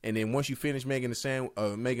 and then once you finish making the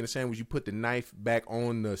sandwich, you put the knife back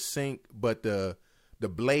on the sink, but the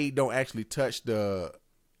blade don't actually touch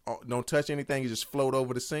anything. It just float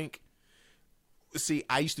over the sink. See,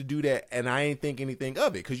 I used to do that, and I ain't think anything of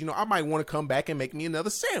it, because, you know, I might want to come back and make me another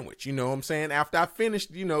sandwich. You know what I'm saying? After I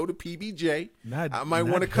finished, you know, the PBJ, I might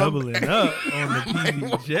want to come doubling up on the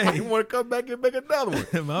PBJ. I might want to come back and make another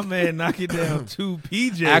one. My man knocking down 2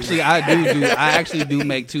 PJs. Actually, I actually do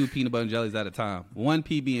make 2 peanut butter and jellies at a time. 1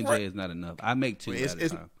 PB and J is not enough. I make 2 at a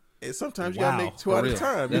time. Sometimes you gotta make 2 at a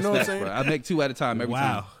time. You know what I'm saying? Bro. I make 2 at a time every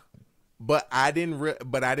time. But I didn't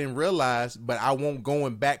realize. But I won't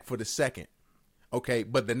going back for the second. Okay,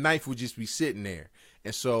 but the knife would just be sitting there,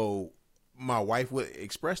 and so my wife would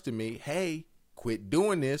express to me, "Hey, quit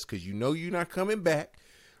doing this, because you know you're not coming back.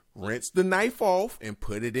 Rinse the knife off and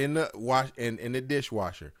put it in the in the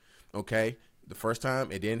dishwasher." Okay, the first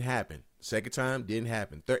time it didn't happen. Second time didn't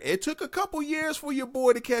happen. It took a couple years for your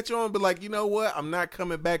boy to catch on, but like, you know what? I'm not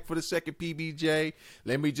coming back for the second PBJ.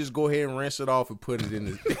 Let me just go ahead and rinse it off and put it in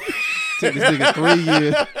the. Took this nigga 3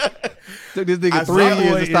 years. Took this nigga 3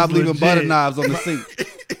 years to stop leaving butter knives on the sink.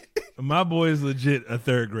 My boy is legit a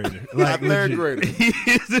third grader. Like, a third grader. He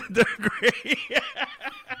is a third grader.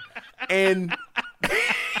 And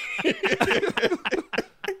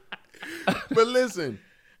but listen,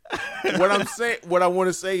 what I want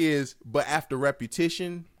to say is, but after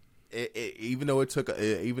repetition, even though it took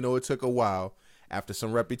a while, after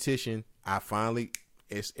some repetition, I finally.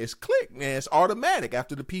 It's clicked, man. It's automatic.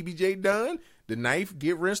 After the PBJ done, the knife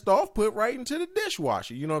get rinsed off, put right into the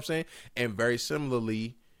dishwasher. You know what I'm saying? And very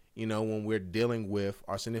similarly, you know, when we're dealing with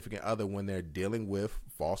our significant other, when they're dealing with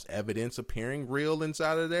false evidence appearing real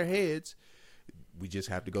inside of their heads, we just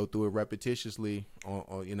have to go through it repetitiously.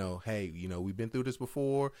 On you know, hey, you know, we've been through this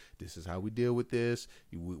before. This is how we deal with this.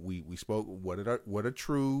 We spoke. What are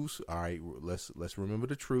truths? All right, let's remember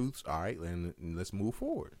the truths. All right, and let's move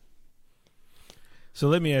forward. So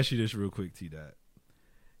let me ask you this real quick, T-Dot.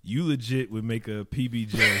 You legit would make a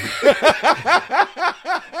PBJ.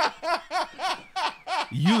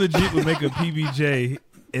 You legit would make a PBJ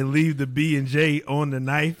and leave the B and J on the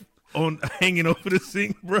knife, hanging over the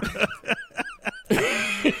sink, bro.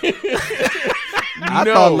 I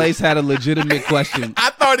thought Lace had a legitimate question.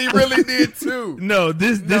 I thought he really did too. No,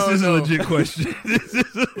 this is a legit question. This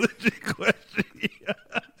is a legit question.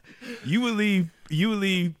 You would leave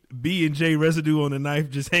B and J residue on the knife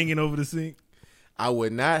just hanging over the sink? I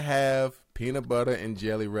would not have peanut butter and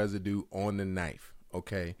jelly residue on the knife.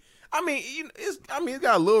 Okay, I mean, it's got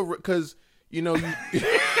a little, because you know,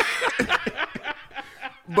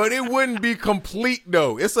 but it wouldn't be complete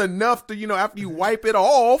though. It's enough to, you know, after you wipe it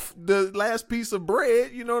off the last piece of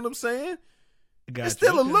bread. You know what I'm saying? It's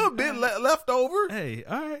still a little bit left over. Hey,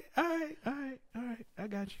 all right. I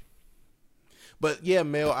got you. But yeah,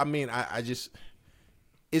 Mel, I mean, I just,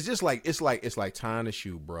 it's just like, it's like tying a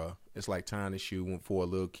shoe, bro. It's like tying a shoe for a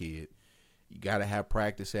little kid. You got to have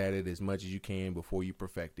practice at it as much as you can before you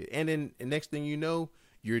perfect it. And then the next thing you know,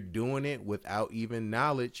 you're doing it without even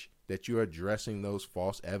knowledge that you're addressing those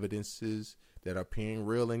false evidences that are appearing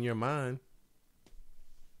real in your mind.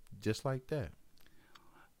 Just like that.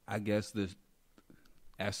 I guess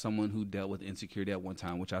as someone who dealt with insecurity at one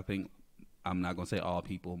time, which I think, I'm not going to say all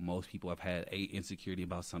people, most people have had a insecurity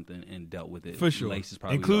about something and dealt with it. For sure. Lace is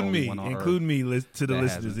probably including me to the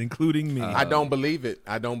listeners, including me. I don't believe it.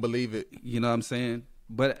 You know what I'm saying?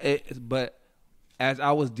 But as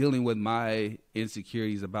I was dealing with my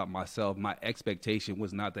insecurities about myself, my expectation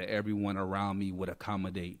was not that everyone around me would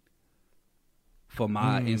accommodate for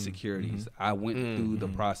my insecurities. I went through the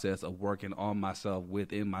process of working on myself,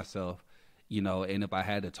 within myself. You know, and if I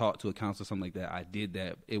had to talk to a counselor or something like that, I did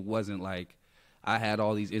that. It wasn't like I had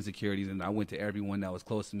all these insecurities and I went to everyone that was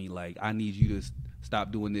close to me like, I need you to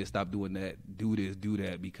stop doing this, stop doing that, do this, do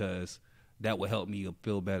that, because that would help me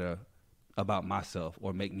feel better about myself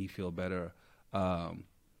or make me feel better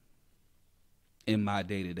in my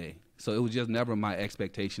day-to-day. So it was just never my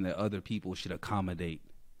expectation that other people should accommodate,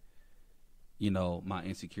 you know, my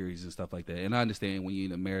insecurities and stuff like that. And I understand when you're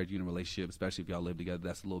in a marriage, you're in a relationship, especially if y'all live together,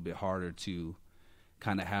 that's a little bit harder to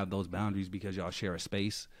kind of have those boundaries because y'all share a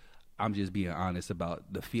space. I'm just being honest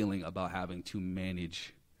about the feeling about having to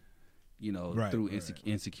manage, you know, through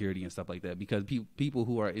insecurity and stuff like that. Because people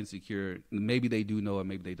who are insecure, maybe they do know or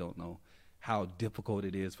maybe they don't know how difficult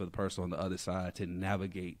it is for the person on the other side to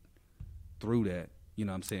navigate through that. You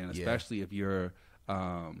know what I'm saying? Yeah. Especially if you're,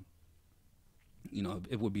 you know,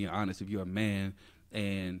 if we're being honest, if you're a man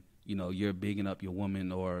and, you know, you're bigging up your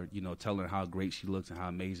woman or, you know, telling her how great she looks and how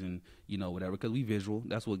amazing, you know, whatever. Because we visual.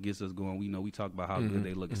 That's what gets us going. We know we talk about how good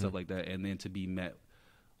they look and stuff like that. And then to be met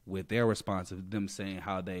with their response of them saying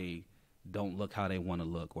how they don't look how they want to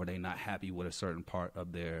look or they're not happy with a certain part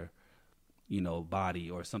of their, you know, body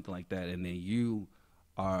or something like that. And then you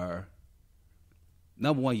are,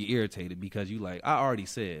 number one, you're irritated because you like, I already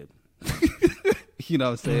said, you know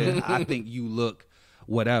what I'm saying? I think you look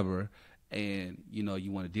whatever. And, you know, you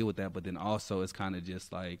want to deal with that. But then also it's kind of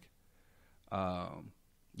just like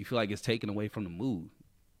you feel like it's taken away from the mood.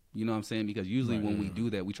 You know what I'm saying? Because usually when we do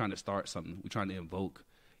that, we're trying to start something. We're trying to invoke,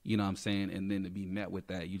 you know what I'm saying? And then to be met with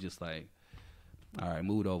that, you just like, all right,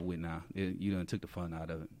 mood over with now. You done took the fun out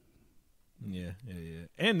of it. Yeah.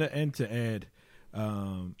 And to add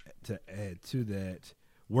to that,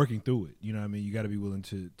 working through it. You know what I mean? You got to be willing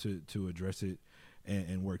to address it.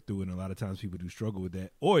 And work through it. And a lot of times people do struggle with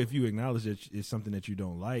that. Or if you acknowledge that it's something that you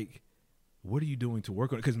don't like, what are you doing to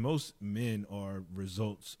work on it? Because most men are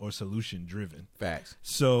results or solution driven. Facts.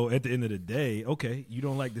 So at the end of the day, okay, you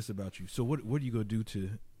don't like this about you. So what are you going to do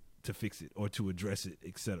to fix it or to address it,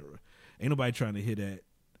 etc.? Ain't nobody trying to hit that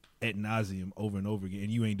ad nauseum over and over again.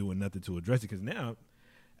 And you ain't doing nothing to address it. Because now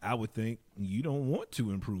I would think you don't want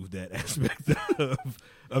to improve that aspect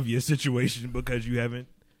of your situation because you haven't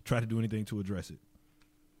tried to do anything to address it.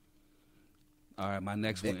 All right, my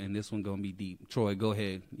next one, and this one going to be deep. Troy, go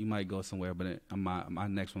ahead. You might go somewhere, but my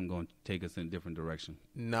next one going to take us in a different direction.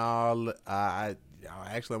 No, I'm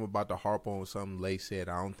about to harp on something Lay said.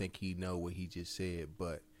 I don't think he know what he just said,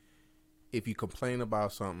 but if you complain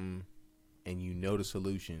about something and you know the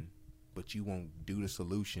solution, but you won't do the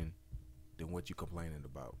solution, then what you complaining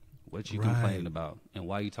about? What you complaining about, and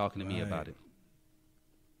why you talking to me about it?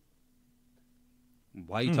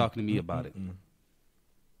 Why you talking to me about it?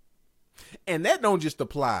 And that don't just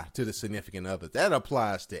apply to the significant other. That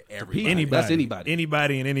applies to everybody. That's anybody.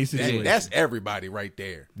 Anybody in any situation. That's everybody right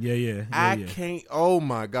there. Yeah. I can't. Oh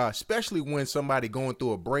my gosh! Especially when somebody going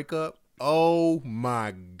through a breakup. Oh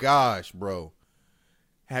my gosh, bro.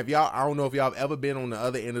 Have y'all? I don't know if y'all have ever been on the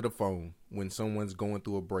other end of the phone when someone's going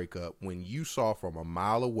through a breakup. When you saw from a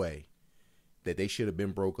mile away that they should have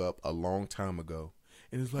been broke up a long time ago.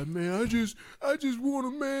 And it's like, man, I just want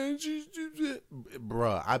a man.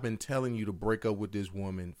 Bruh, I've been telling you to break up with this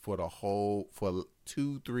woman for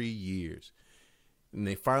 2-3 years. And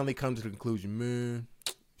they finally come to the conclusion, man,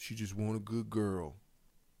 she just want a good girl.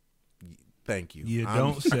 Thank you. You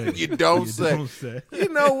don't say. You don't say. You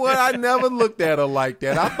know what? I never looked at her like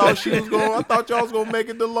that. I thought y'all was gonna make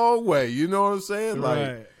it the long way. You know what I'm saying?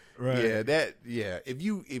 Like, right. Yeah.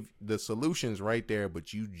 If the solution's right there,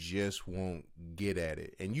 but you just won't get at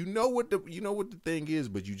it, and you know what the thing is,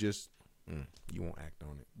 but you just you won't act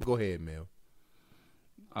on it. Go ahead, Mel.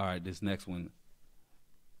 All right, this next one,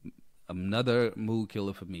 another mood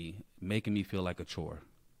killer for me, making me feel like a chore.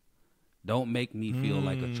 Don't make me feel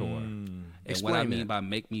like a chore. And Explain what I mean that. by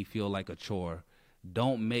make me feel like a chore,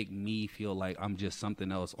 don't make me feel like I'm just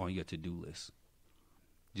something else on your to-do list.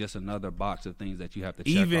 Just another box of things that you have to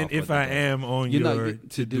check Even off if for the I day. am on your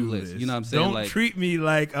to-do list. You know what I'm saying? Don't Like, treat me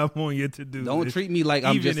like I'm on your to-do list. don't treat me like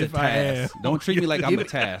I'm Even just a if I am task. Don't treat me like I'm a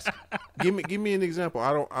task. Give me an example.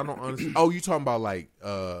 I don't understand. Oh, you talking about like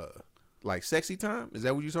sexy time? Is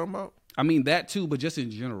that what you talking about? I mean that too, but just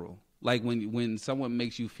in general. Like when someone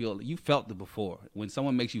makes you feel, you felt it before. When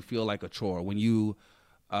someone makes you feel like a chore, when you,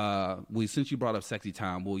 since you brought up sexy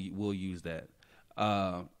time, we'll use that.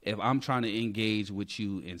 If I'm trying to engage with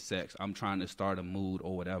you in sex, I'm trying to start a mood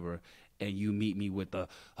or whatever, and you meet me with the,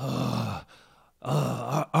 all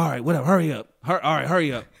right, whatever, hurry up,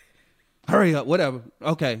 hurry up, whatever,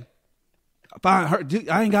 okay, fine,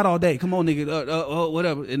 I ain't got all day, come on, nigga,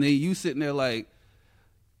 whatever, and then you sitting there like,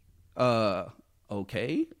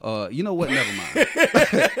 okay, you know what? Never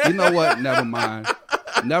mind.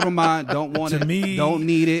 Never mind. Don't want To it. me- Don't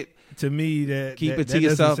need it. To me, that Keep it to that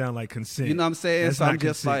yourself. doesn't sound like consent. You know what I'm saying? That's So not I'm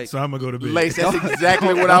just consent. like- so I'm gonna go to bed. Lace, that's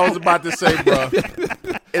exactly what I was about to say, bro.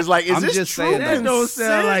 It's like, is I'm this just true saying that that don't consent?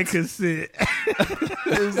 sound like consent.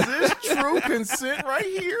 Is this true consent right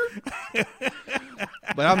here?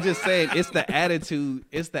 But I'm just saying, it's the attitude.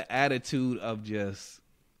 It's the attitude of just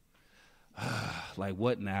like,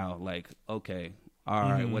 what now? Like, okay, all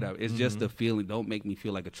right, whatever. It's just the feeling. Don't make me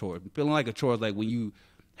feel like a chore. Feeling like a chore is like when you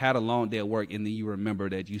had a long day at work and then you remember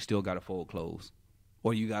that you still got to fold clothes,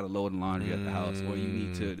 or you got to load the laundry at the house, or you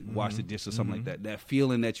need to wash the dish or something like that. That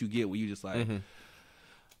feeling that you get where you just like,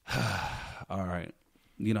 all right.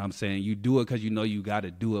 You know what I'm saying? You do it because you know you got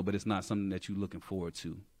to do it, but it's not something that you're looking forward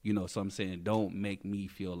to. You know, so I'm saying don't make me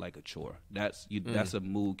feel like a chore. That's a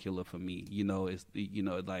mood killer for me. You know, it's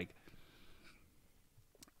like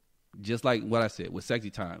just like what I said with sexy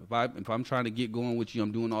time. If I'm trying to get going with you,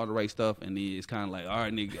 I'm doing all the right stuff, and it's kind of like, all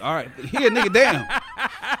right, nigga, here, nigga, damn.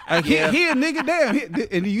 Like, here, nigga, damn.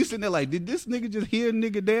 And you sitting there like, did this nigga just hear,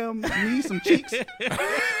 nigga, damn, need some cheeks?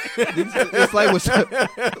 It's like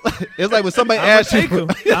when somebody asks you.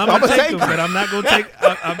 I'm gonna take them, but I'm not gonna take.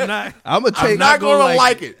 I'm not. I'm not gonna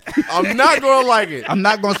like it. I'm not gonna like it. I'm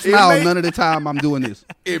not gonna smile none of the time I'm doing this.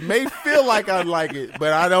 It may feel like I like it,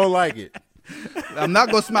 but I don't like it. I'm not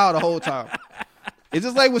gonna smile the whole time. It's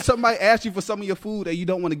just like when somebody asks you for some of your food and you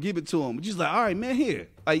don't want to give it to them. But you're just like, all right, man, here.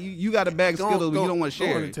 Like you got a bag of Skittles, but you don't want to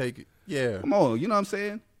share it. Take it. Yeah. Come on, you know what I'm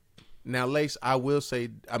saying? Now, Lace, I will say,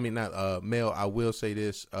 I mean, not Mel, I will say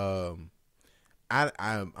this. I'm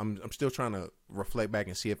still trying to reflect back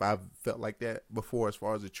and see if I've felt like that before as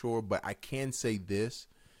far as a chore, but I can say this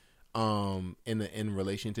in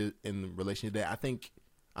relation to that.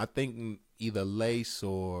 I think either Lace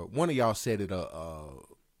or one of y'all said it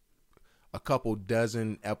a couple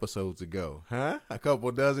dozen episodes ago. Huh? A couple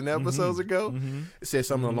dozen episodes ago? It said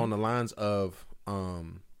something along the lines of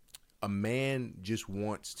a man just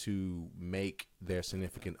wants to make their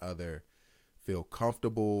significant other feel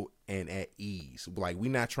comfortable and at ease. Like, we're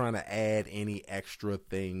not trying to add any extra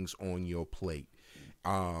things on your plate.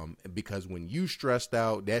 Because when you stressed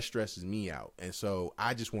out, that stresses me out. And so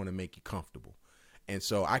I just want to make you comfortable. And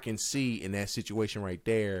so I can see in that situation right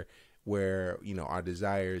there where, you know, our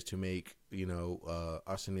desire is to make, you know,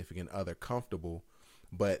 our significant other comfortable.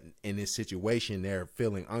 But in this situation, they're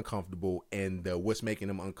feeling uncomfortable, and what's making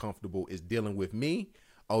them uncomfortable is dealing with me.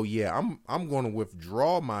 Oh yeah, I'm going to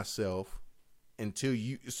withdraw myself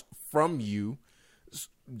from you,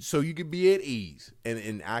 so you can be at ease.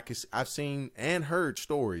 And I've seen and heard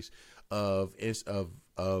stories of some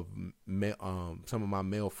of my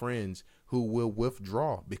male friends who will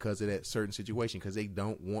withdraw because of that certain situation because they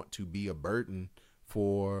don't want to be a burden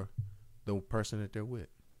for the person that they're with.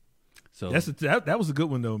 So that was a good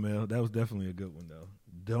one though, Mel. That was definitely a good one though.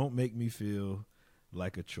 Don't make me feel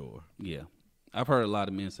like a chore. Yeah. I've heard a lot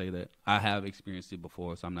of men say that. I have experienced it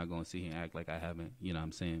before, so I'm not going to sit here and act like I haven't, you know what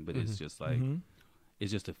I'm saying? But it's just like,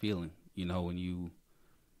 it's just a feeling, you know, when you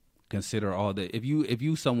consider all the, if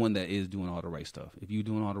you someone that is doing all the right stuff, if you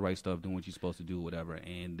doing all the right stuff, doing what you're supposed to do, whatever,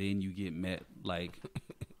 and then you get met like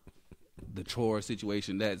the chore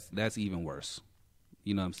situation, that's even worse.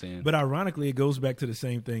 You know what I'm saying? But ironically, it goes back to the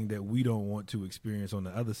same thing that we don't want to experience on the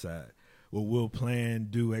other side. Well, we'll plan,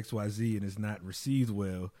 do X, Y, Z, and it's not received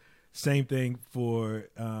well. Same thing for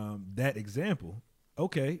that example.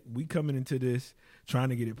 Okay, we coming into this trying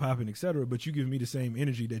to get it popping, et cetera, but you give me the same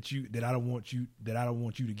energy that I don't want you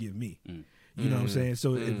to give me. You know what I'm saying?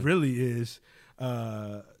 So it really is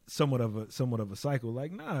somewhat of a cycle.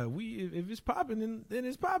 Like, nah, if it's popping, then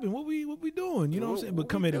it's popping. What we doing? You know what I'm saying? But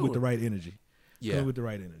come at it with the right energy. Yeah, with the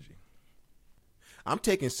right energy. I'm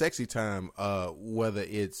taking sexy time, whether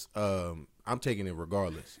it's I'm taking it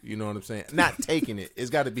regardless. You know what I'm saying? Not taking it. It's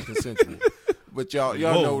got to be consensual. But y'all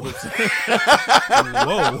know what I'm saying.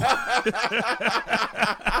 Whoa.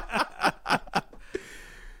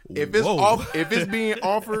 If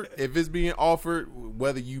it's being offered,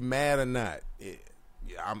 whether you mad or not,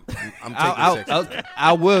 I'm taking sexy.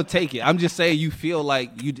 I will take it. I'm just saying, you feel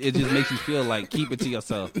like it just makes you feel like keep it to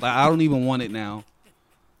yourself. Like, I don't even want it now.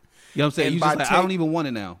 You know what I'm saying? You just like, I don't even want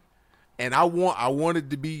it now. And I want it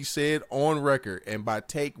to be said on record. And by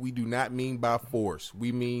take, we do not mean by force.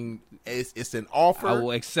 We mean it's an offer. I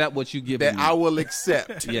will accept what you give that me. I will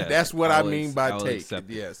accept. Yes, that's what I mean by take.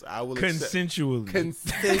 Accept it. Yes, I will consensually.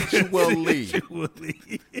 Consensually.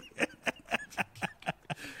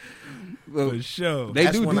 For sure.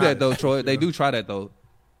 They do that though, Troy. They do try that though.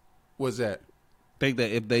 What's that? Think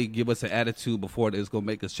that if they give us an attitude before, it's gonna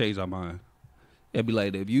make us change our mind. It'd be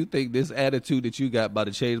like, if you think this attitude that you got about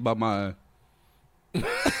to change my mind.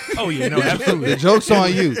 Oh yeah, no, absolutely. The joke's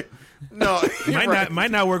on you. No,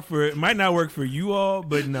 might not work for you all,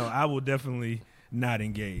 but no, I will definitely not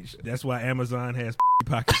engage. That's why Amazon has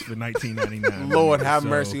pockets for $19.99. Lord have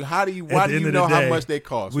mercy. Why do you know how much they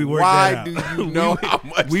cost? Why do you know how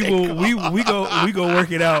much we go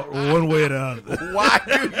work it out one way or the other. Why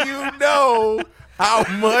do you know how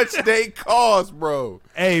much they cost, bro?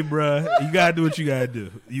 Hey, bro, you gotta do what you gotta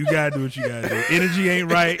do. Energy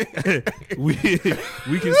ain't right. we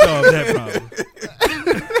can solve that problem.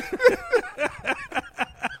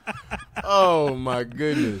 Oh my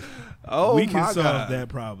goodness. Oh, we can my solve God. that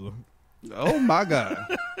problem. Oh my God.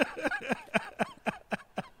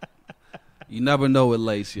 You never know with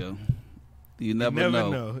Lace, yo. You never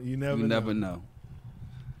know. You never know.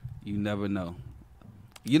 You never know.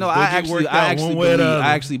 You know, Just I don't get worked out one way or the other.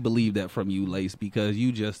 actually believe that from you, Lace, because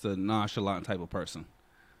you just a nonchalant type of person.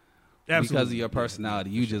 Absolutely. Because of your personality,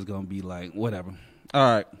 you just gonna be like, whatever.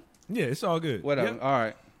 All right. Yeah, it's all good. Whatever. Yep. All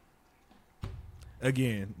right.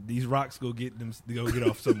 Again, these rocks go get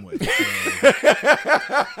off somewhere.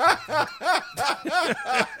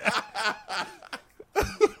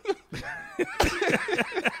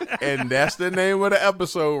 And that's the name of the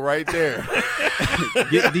episode right there.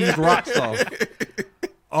 Get these rocks off.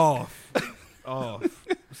 Off.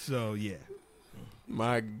 So yeah.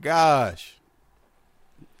 My gosh.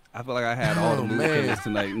 I feel like I had all the mood killers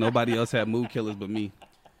tonight. Nobody else had mood killers but me.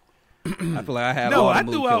 I feel like I had all the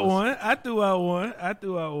mood killers. I threw out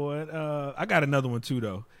one. I got another one too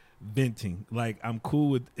though. Venting. Like I'm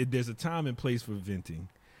cool with it. There's a time and place for venting.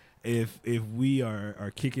 If we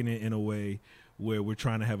are kicking it in a way where we're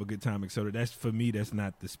trying to have a good time, etc. That's for me. That's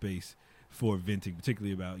not the space for venting,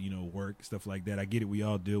 particularly about work, stuff like that. I get it. We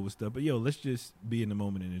all deal with stuff, but let's just be in the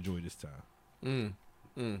moment and enjoy this time.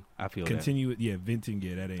 I feel Continue it. Yeah, venting.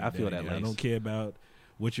 Yeah, that ain't. I feel that. I don't care about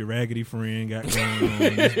what your raggedy friend got going on.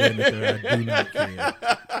 This, that, and the third. I do not care.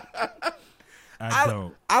 I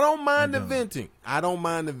don't mind the venting. I don't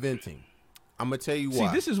mind the venting. I'm gonna tell you why.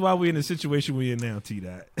 See, this is why we're in the situation we're in now,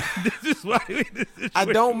 T-Dot. This is why we're in this situation. I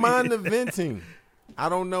don't mind the venting. I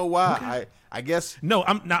don't know why. Okay. I guess no.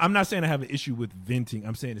 I'm not saying I have an issue with venting.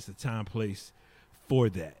 I'm saying it's a time, place for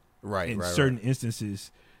that. Right. In certain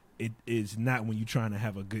instances, it is not when you're trying to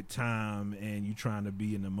have a good time and you're trying to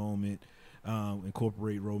be in the moment,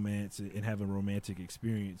 incorporate romance and have a romantic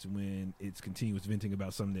experience. When it's continuous venting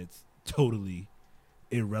about something that's totally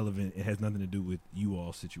irrelevant, it has nothing to do with you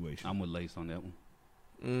all situation. I'm with Lace on that one.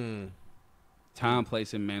 Time,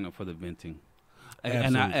 place, and manner for the venting.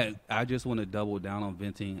 And I just want to double down on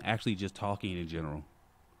venting, actually just talking in general.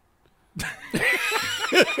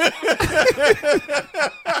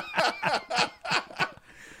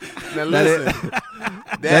 Now listen,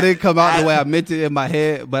 that didn't come out the way I meant it in my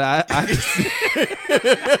head, but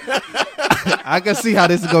I can see how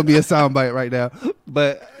this is going to be a soundbite right now.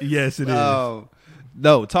 But yes, it is.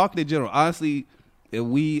 No, talking in general. Honestly, if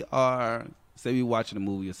we are, say we watching a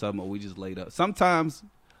movie or something, or we just laid up. Sometimes,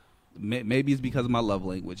 maybe it's because of my love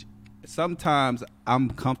language. Sometimes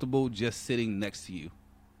I'm comfortable just sitting next to you.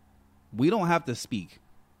 We don't have to speak.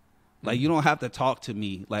 Like, you don't have to talk to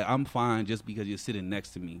me. Like, I'm fine just because you're sitting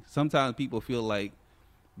next to me. Sometimes people feel like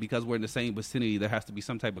because we're in the same vicinity, there has to be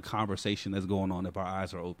some type of conversation that's going on if our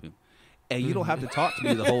eyes are open. And you don't have to talk to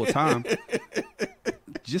me the whole time.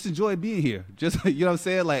 Just enjoy being here. Just, you know what I'm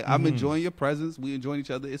saying? Like, I'm enjoying your presence. We enjoying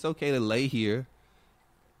each other. It's okay to lay here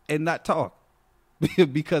and not talk.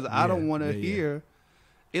 Because I don't want to hear.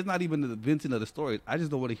 It's not even the venting of the story. I just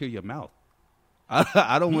don't want to hear your mouth.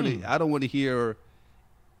 I don't want to hear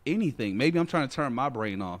anything. Maybe I'm trying to turn my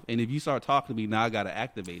brain off. And if you start talking to me, now I got to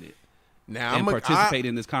activate it. Now and participate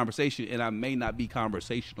in this conversation. And I may not be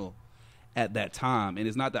conversational at that time. And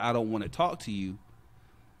it's not that I don't want to talk to you,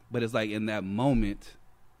 but it's like in that moment,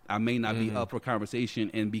 I may not be up for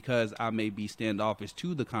conversation. And because I may be standoffish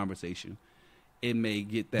to the conversation, it may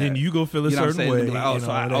get that. Then you go feel a certain way. Like,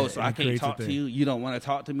 so I can't talk to you. You don't want to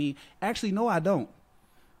talk to me. Actually, no, I don't.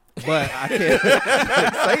 But I can't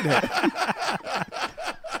say that.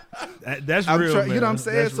 That's real, man. You know what I'm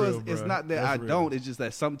saying? That's so real, it's not that that's I real. don't. It's just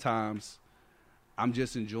that sometimes I'm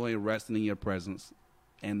just enjoying resting in your presence,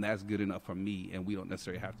 and that's good enough for me. And we don't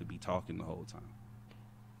necessarily have to be talking the whole time.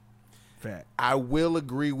 Fact. I will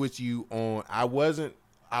agree with you on. I wasn't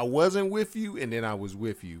with you, and then I was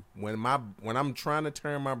with you when I'm trying to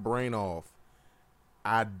turn my brain off.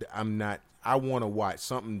 I'm not. I want to watch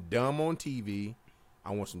something dumb on TV. I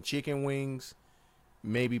want some chicken wings,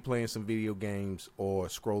 maybe playing some video games or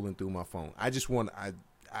scrolling through my phone. I just want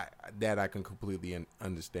that I can completely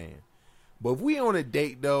understand. But if we on a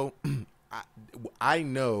date though, I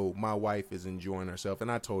know my wife is enjoying herself,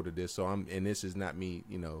 and I told her this. And this is not me,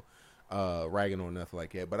 ragging on nothing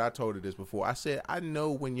like that. But I told her this before. I said, I know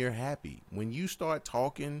when you're happy. When you start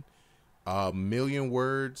talking a million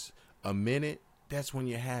words a minute, that's when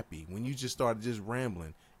you're happy. When you just start just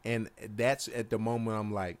rambling. And that's at the moment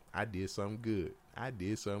I'm like, I did something good.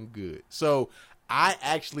 So I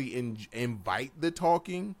actually invite the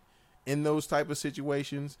talking in those type of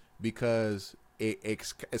situations because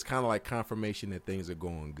it's kind of like confirmation that things are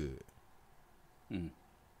going good.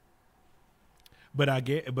 But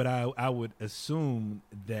I would assume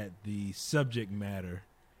that the subject matter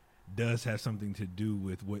does have something to do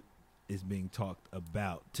with what is being talked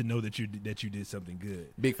about to know that you did something good.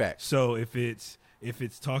 Big facts. So if it's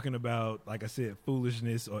talking about, like I said,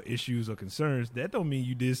 foolishness or issues or concerns, that don't mean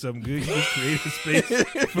you did something good. You just created a space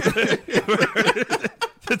for her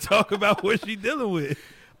to talk about what she's dealing with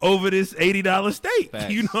over this $80 steak.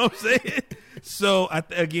 Facts. You know what I'm saying? So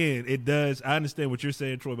again, it does. I understand what you're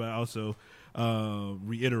saying, Troy, but I also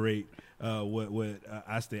reiterate what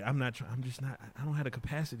I say. I'm not. I'm just not. I don't have the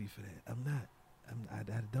capacity for that. I'm not. I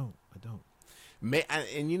don't.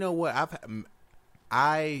 And you know what?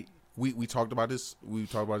 We talked about this. We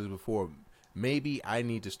talked about this before. Maybe I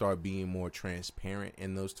need to start being more transparent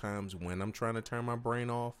in those times when I'm trying to turn my brain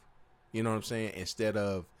off. You know what I'm saying? Instead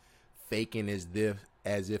of faking as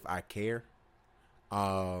if I care,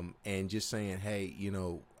 and just saying, hey, you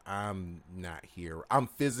know, I'm not here. I'm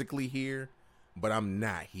physically here, but I'm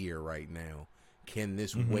not here right now. Can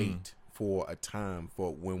this wait for a time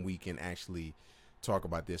for when we can actually talk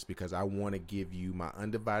about this? Because I want to give you my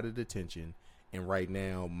undivided attention. And right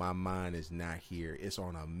now, my mind is not here. It's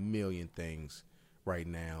on a million things right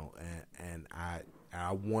now. And I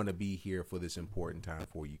want to be here for this important time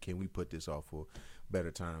for you. Can we put this off for a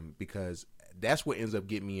better time? Because that's what ends up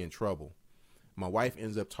getting me in trouble. My wife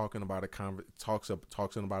ends up talking about a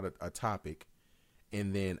topic.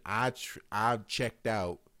 And then I've checked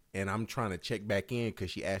out and I'm trying to check back in because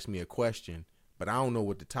she asked me a question. But I don't know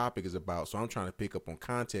what the topic is about. So I'm trying to pick up on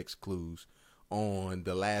context clues on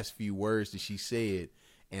the last few words that she said,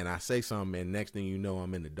 and I say something, and next thing you know,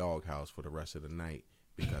 I'm in the doghouse for the rest of the night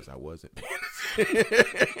because I wasn't.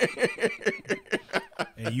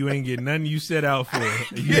 And you ain't getting nothing you set out for.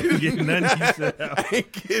 You ain't getting nothing you set out for. I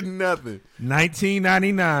ain't getting nothing.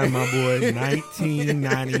 1999, my boy.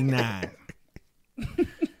 1999.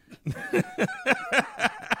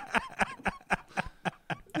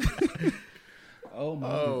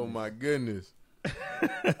 Oh my goodness.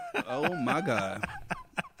 Oh my God.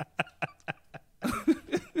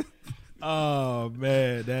 Oh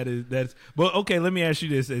man, that's. But okay, let me ask you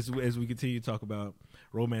this: as we continue to talk about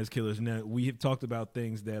romance killers, now we have talked about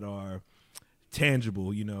things that are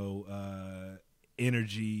tangible, you know,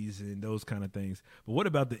 energies and those kind of things. But what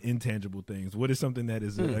about the intangible things? What is something that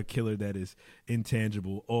is a killer that is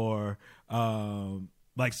intangible, or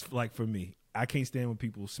like for me? I can't stand when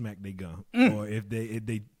people smack their gum or if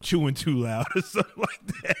they chewing too loud or something like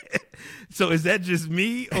that. So is that just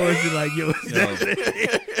me or is it like, yo, is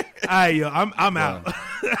that all right, yo, I'm out.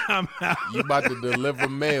 I'm out. You about to deliver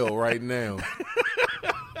mail right now.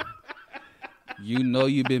 You know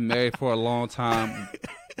you've been married for a long time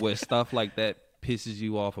where stuff like that pisses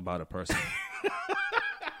you off about a person.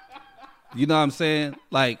 You know what I'm saying?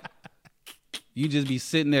 Like, you just be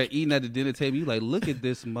sitting there eating at the dinner table. You like, look at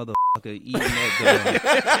this motherfucker eating that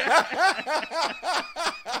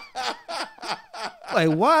girl.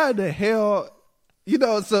 Like, why the hell? You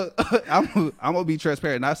know, so I'm gonna be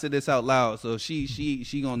transparent. And I said this out loud, so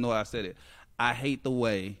she gonna know I said it. I hate the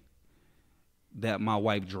way that my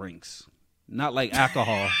wife drinks. Not like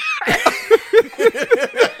alcohol.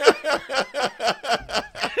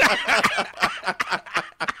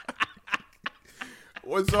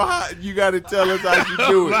 So how, you got to tell us how she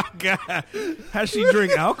do it. Oh my God. How she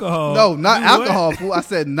drink alcohol? No, not Do alcohol, what? fool. I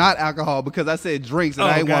said not alcohol because I said drinks, and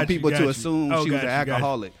I didn't want people to assume she was an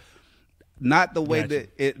alcoholic. Not the way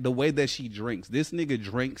the way that she drinks. This nigga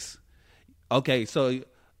drinks. Okay, so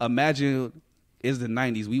imagine it's the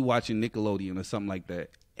 90s. We watching Nickelodeon or something like that,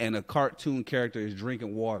 and a cartoon character is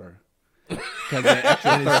drinking water. Because they're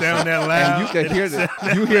extra It sound that loud. and you can hear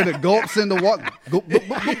you hear the gulps in the water. Gulp, gulp,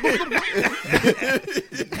 gulp, gulp, gulp.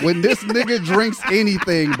 When this nigga drinks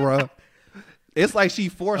anything, bruh, it's like she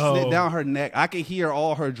forcing it down her neck. I can hear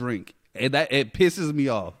all her drink, and that it pisses me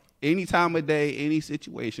off. Any time of day, any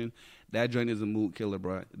situation, that drink is a mood killer,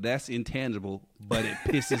 bruh. That's intangible, but it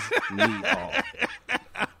pisses me off.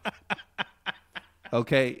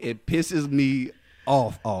 Okay, it pisses me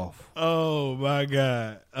off. Oh my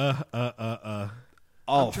God. I'm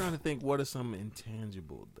Off. trying to think, what are some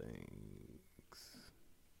intangible things?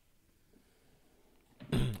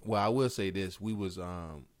 Well, I will say this: we was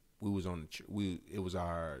on it was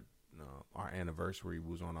our anniversary.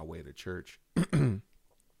 We was on our way to church, and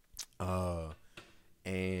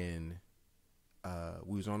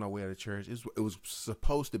we was on our way to church. It was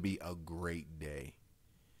supposed to be a great day,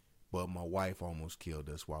 but my wife almost killed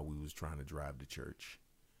us while we was trying to drive to church,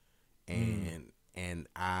 and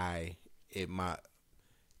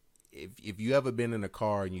if you ever been in a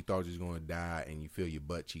car and you thought you was going to die and you feel your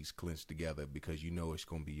butt cheeks clenched together because you know it's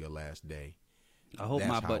going to be your last day. I hope That's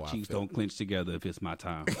my how butt I cheeks felt. don't clench together if it's my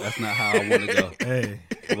time. That's not how I want to go. Hey,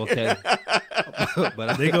 Okay,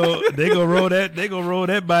 but They go roll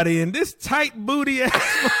that body in this tight booty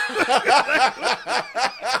ass.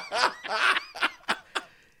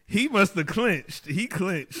 He must have clenched. He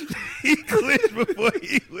clenched before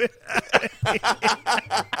he went.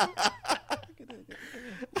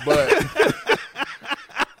 But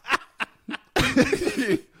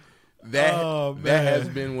that has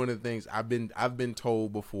been one of the things I've been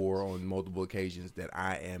told before on multiple occasions that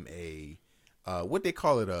I am a what they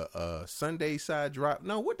call it, a Sunday side drive.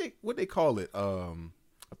 No, what they call it, a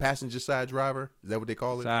passenger side driver. Is that what they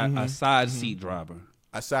call it? a side seat driver.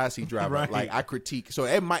 A side seat driver. Right. Like I critique. So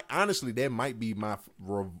that might be my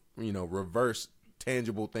reverse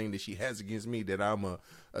tangible thing that she has against me, that I'm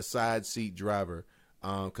a side seat driver.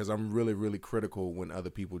 Because I'm really, really critical when other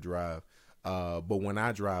people drive. But when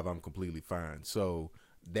I drive, I'm completely fine. So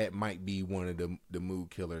that might be one of the mood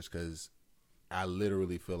killers, because I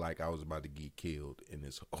literally feel like I was about to get killed in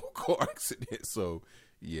this whole car accident. So,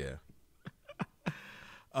 yeah.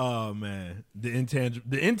 Oh, man. The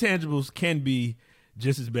intangibles can be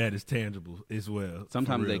just as bad as tangible as well.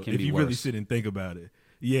 Sometimes they can be worse. If you really sit and think about it.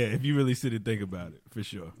 Yeah, if you really sit and think about it, for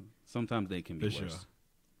sure. Sometimes they can be For worse. sure.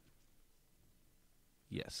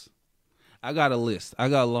 Yes. I got a list. I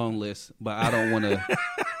got a long list, but I don't want to.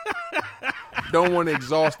 Don't want to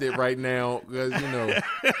exhaust it right now, because,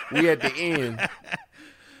 we at the end.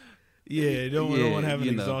 Yeah, don't want to have an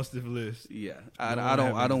you know. exhaustive list. Yeah, I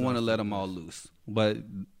don't want to let them all loose. But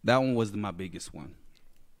that one was my biggest one.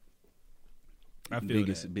 I feel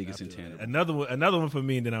biggest I feel intangible. Another one for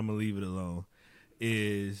me, and then I'm gonna leave it alone,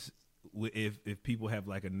 is if people have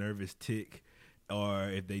like a nervous tick, or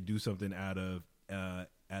if they do something out of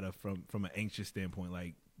from an anxious standpoint,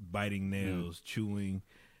 like biting nails, chewing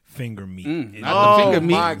finger meat. Not the finger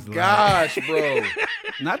meat. My gosh, bro.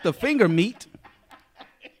 Not the finger meat.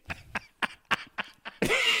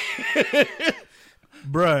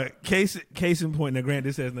 Bruh, case in point. Now, granted,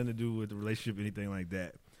 this has nothing to do with the relationship, anything like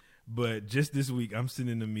that. But just this week, I'm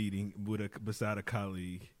sitting in a meeting beside a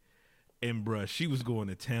colleague, and bruh, she was going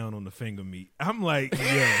to town on the finger meat. I'm like,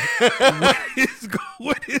 yeah,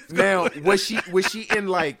 what is Now, going was she in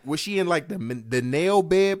like the nail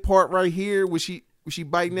bed part right here? Was she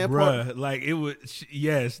biting that part? Bruh, like it was,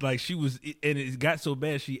 yes, like she was, and it got so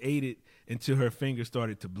bad she ate it until her finger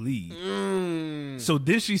started to bleed. So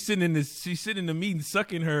then she's sitting in the meeting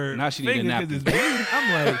sucking her Now she need a finger napkin. because it's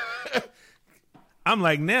bleeding. I'm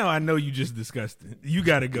like, now I know you just disgusting. You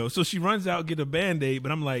gotta go. So she runs out, get a Band-Aid,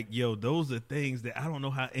 but I'm like, yo, those are things that I don't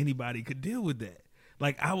know how anybody could deal with that.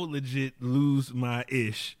 Like, I would legit lose my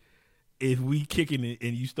ish if we kicking it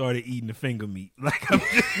and you started eating the finger meat. Like, I'm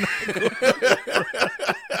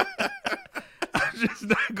just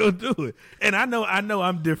not gonna do it. And I know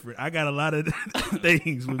I'm different. I got a lot of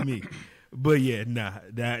things with me. But yeah, nah,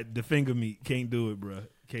 the finger meat, can't do it, bro.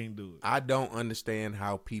 Can't do it. I don't understand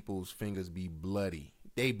how people's fingers be bloody.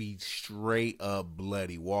 They be straight up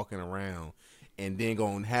bloody walking around, and then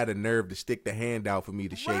gonna have the nerve to stick the hand out for me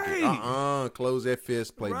to shake it. Close that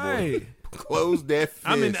fist, Playboy. Right. Close that fist.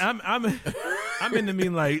 I'm in the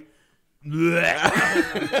mean like.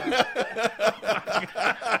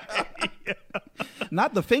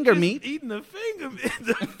 Not the finger meat. Eating the finger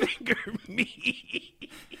meat.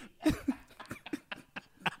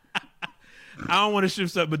 I don't want to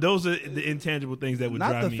shift up, but those are the intangible things that would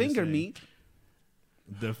Not drive the me finger insane. meat.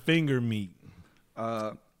 The finger meat.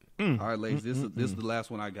 All right, ladies. This is the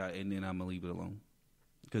last one I got, and then I'm gonna leave it alone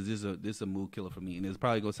because this is a mood killer for me, and it's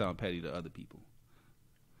probably gonna sound petty to other people.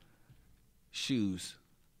 Shoes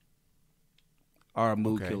are a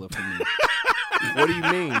mood killer for me. What do you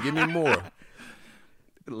mean? Give me more.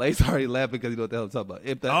 Lace already laughing because you know what the hell I'm talking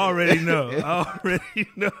about. I already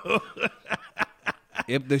know.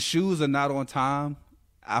 If the shoes are not on time,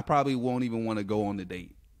 I probably won't even want to go on the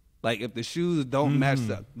date. Like if the shoes don't match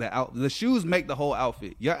the shoes make the whole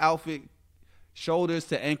outfit. Your outfit, shoulders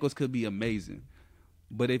to ankles, could be amazing,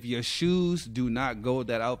 but if your shoes do not go with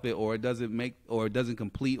that outfit, or it doesn't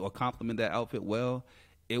complete or complement that outfit well,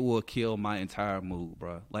 it will kill my entire mood,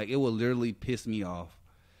 bro. Like it will literally piss me off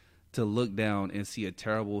to look down and see a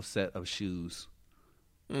terrible set of shoes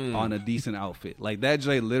on a decent outfit. Like that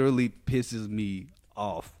J literally pisses me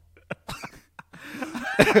off.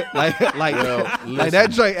 like that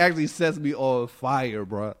joint actually sets me on fire,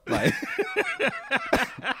 bro. Like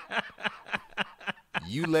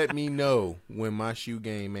you let me know when my shoe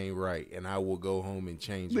game ain't right, and I will go home and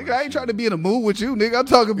change. Nigga, I ain't trying to be in a mood with you, nigga. I'm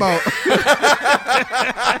talking about.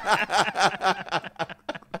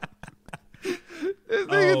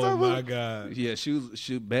 Oh my god! Yeah,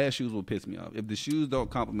 bad shoes will piss me off. If the shoes don't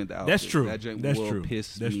complement the outfit, That's true. That joint That's will true.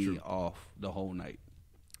 piss That's me true. off the whole night.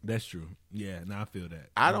 That's true. Yeah, no, I feel that.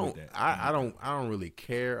 I I'm don't. with that. I don't really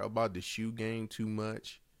care about the shoe game too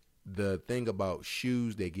much. The thing about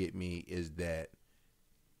shoes that get me is that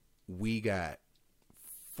we got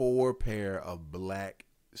 4 pair of black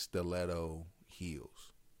stiletto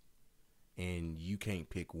heels, and you can't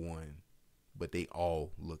pick one, but they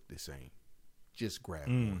all look the same. Just grab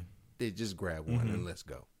one. They just grab one and let's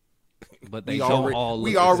go. But they don't all look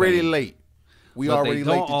we the already same. late. We But already they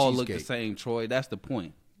don't late to all look cheesecake. the same, Troy. That's the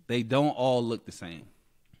point. They don't all look the same.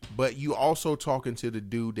 But you also talking to the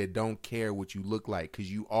dude that don't care what you look like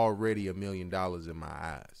because you already $1 million in my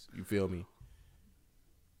eyes. You feel me?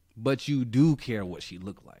 But you do care what she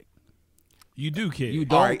look like. You do care. You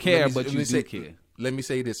don't All right, care, let me- but let you me do say- care. Let me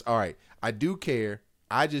say this. All right. I do care.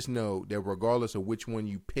 I just know that regardless of which one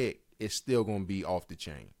you pick, it's still going to be off the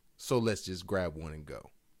chain. So let's just grab one and go.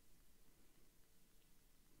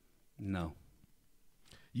 No.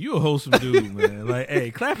 You a wholesome dude, man. Like, hey,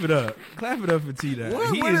 clap it up. Clap it up for T-Dot.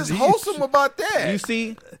 What is wholesome about that? You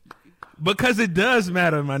see, Because it does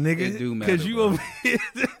matter, my nigga. It do matter, Because you bro. over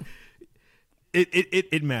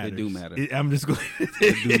it matters. It do matter. I'm just going.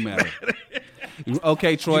 it do matter.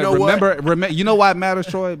 Okay, Troy. You know what? remember. You know why it matters,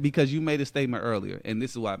 Troy? Because you made a statement earlier, and this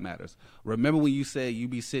is why it matters. Remember when you said you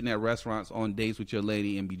be sitting at restaurants on dates with your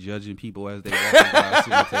lady and be judging people as they walk by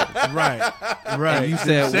the table. Right. Right. And you The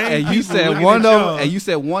said, same and you people said looking one at of y'all. them, and you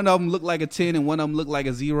said one of them looked like a 10 and one of them looked like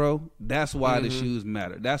a 0. That's why the shoes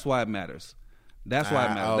matter. That's why it matters. That's why it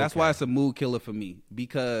matters. That's why okay. it's a mood killer for me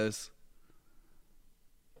because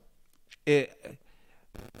it.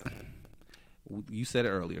 You said it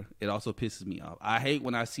earlier. It also pisses me off. I hate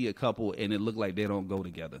when I see a couple and it look like they don't go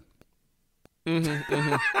together. You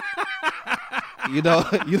know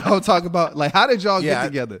what I'm talking about? Like, how did y'all get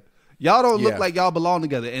together? Y'all don't look Yeah. like y'all belong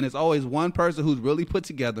together, and it's always one person who's really put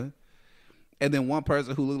together, and then one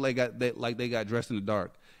person who look like they got dressed in the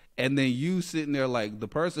dark, and then you sitting there like the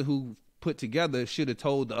person who put together should have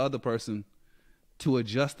told the other person to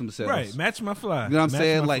adjust themselves. Right. Match my fly. You know what I'm Match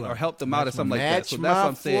saying? my Like, fly. or help them out or Match something my- like that. Match So my that's what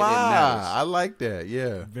I'm saying. It fly. matters. I like that.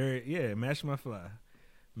 Yeah. Match my fly.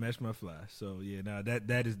 Match my fly. So yeah, now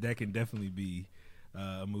that can definitely be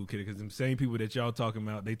a mood killer because them same people that y'all talking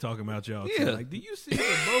about, they talking about y'all too. Yeah. Like, do you see the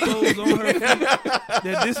bobos on her feet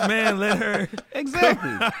that this man let her?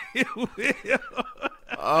 Exactly.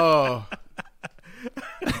 Oh.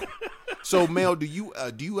 So Mel, do you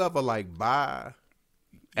ever like buy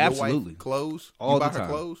your Absolutely. wife clothes? All you buy the her time.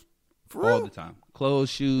 clothes? For All real? the time. Clothes,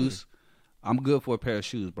 shoes. I'm good for a pair of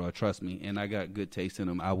shoes, bro. Trust me. And I got good taste in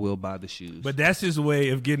them. I will buy the shoes. But that's his way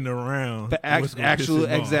of getting around. what's gonna piss actual-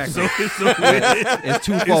 him off. exactly. So it's a win. it's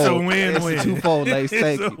twofold. It's a win-win. It's a twofold. Like, It's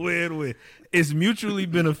thank a you. win-win. It's mutually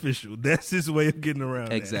beneficial. That's his way of getting around.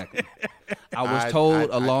 that. Exactly. I was told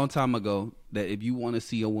a long time ago that if you want to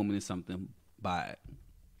see a woman in something, buy it.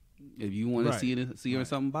 If you want to Right. see her in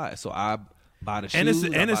something, buy it. So I buy the shoes. And it's I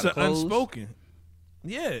an buy the clothes. unspoken.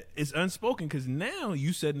 Yeah, it's unspoken because now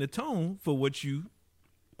you setting the tone for what you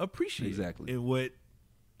appreciate. Exactly. And what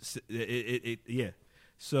yeah.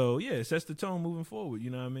 So yeah, it sets the tone moving forward. You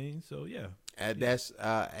know what I mean? So yeah. That's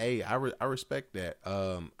hey, I respect that.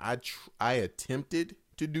 I attempted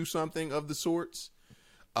to do something of the sorts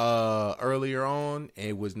earlier on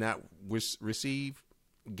and was not receive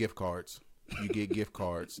gift cards. You get gift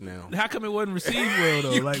cards now. How come it wasn't received well though?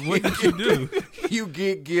 Like what did you do? You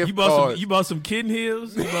get gift You bought cards. some. You bought some kitten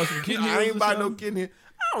heels. You bought some kitten heels. I ain't or buy no something? kitten here.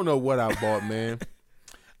 I don't know what I bought, man.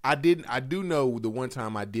 I do know the one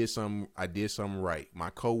time I did something right. My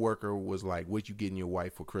coworker was like, "What you getting your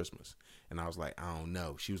wife for Christmas?" And I was like, "I don't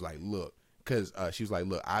know." She was like, "Look," because she was like,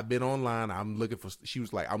 "Look, I've been online. She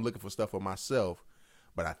was like, I'm looking for stuff for myself,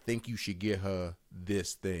 but I think you should get her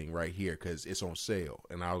this thing right here because it's on sale."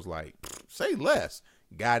 And I was like, "Say less."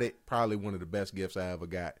 Got it. Probably one of the best gifts I ever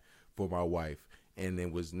got for my wife, and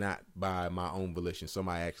it was not by my own volition.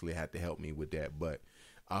 Somebody actually had to help me with that, but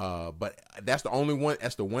that's the only one.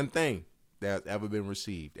 That's the one thing that's ever been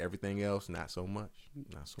received. Everything else, not so much.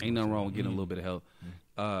 Ain't nothing wrong with getting a little bit of help.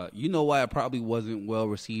 You know why it probably wasn't well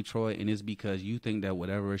received, Troy, and it's because you think that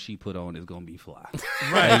whatever she put on is gonna be fly.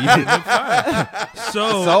 Right.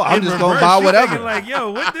 So I'm in just gonna reverse, buy you whatever. thinking like,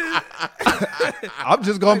 yo, what did? I'm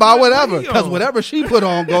just gonna buy whatever what because you whatever she put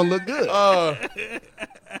on gonna look good.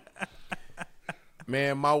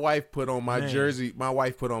 Man, my wife put on my jersey. My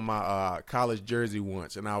wife put on my college jersey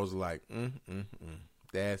once, and I was like,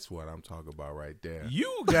 that's what I'm talking about right there.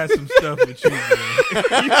 You got some stuff with you, man.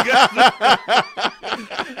 You got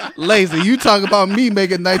Lazy, you talk about me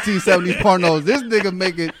making 1970s pornos. This nigga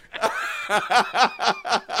making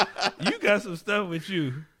you got some stuff with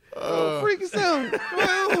you. freaky sound.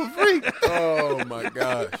 Freak. Oh my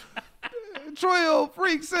gosh. Troy old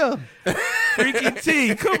freak self. Freaky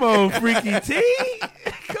T. Come on, Freaky T.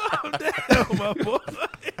 Calm down, my boy.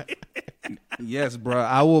 Yes, bro.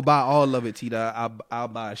 I will buy all of it, T-Dot. I'll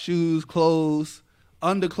buy shoes, clothes,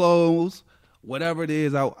 underclothes, whatever it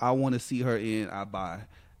is I want to see her in, I buy.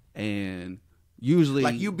 And usually,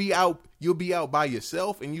 Like you'll be out by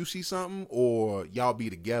yourself and you see something, or y'all be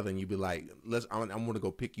together and you be like, I'm gonna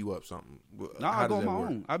go pick you up something. no, How I go does on that my work?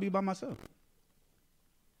 own. I be by myself.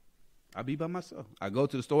 I go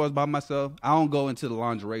to the stores by myself. I don't go into the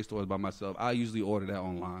lingerie stores by myself. I usually order that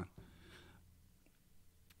online.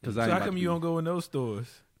 So how come you don't go in those stores?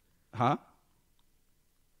 Huh?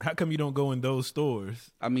 How come you don't go in those stores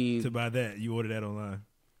I mean, to buy that? You order that online.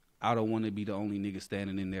 I don't want to be the only nigga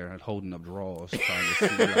standing in there holding up drawers trying to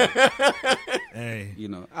see. Like, Hey, you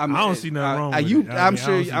know, I don't see nothing wrong with it. I'm I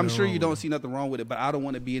sure. don't see I'm nothing sure wrong you don't with it. see nothing wrong with it, but I don't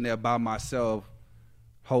want to be in there by myself,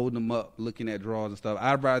 holding them up, looking at drawers and stuff.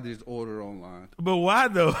 I'd rather just order online. But why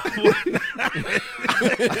though? I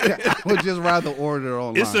would just rather order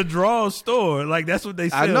online. It's a draw store. Like that's what they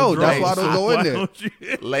sell. I know, that's draws. why I don't go in Why there. don't you-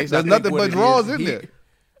 Lace, There's I think nothing what but it drawers is, in there.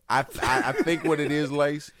 I think what it is,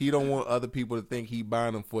 Lace, he don't want other people to think he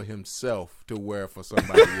buying them for himself to wear for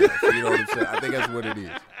somebody else. You know what I'm saying? I think that's what it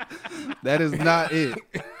is. That is not it.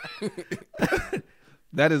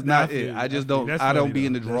 That is not it. I just don't. That's I don't funny, be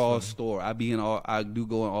in though. the That's draw funny. store. I be in all. I do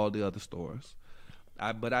go in all the other stores.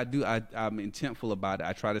 But I do. I'm intentful about it.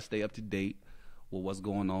 I try to stay up to date with what's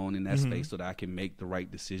going on in that space so that I can make the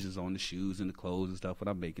right decisions on the shoes and the clothes and stuff when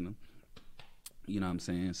I'm making them. You know what I'm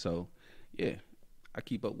saying? So, yeah, I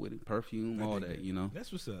keep up with it. Perfume, all that. You know,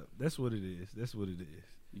 That's what's up. That's what it is. That's what it is.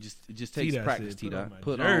 it just takes T-Dot practice. said, T-Dot. put on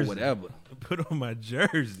Put my on jersey. whatever. Put on my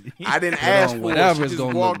jersey. I didn't Put ask on for whatever it. She is just gonna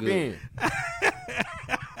look walked good. in.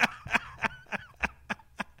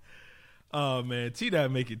 Oh man, T-Dot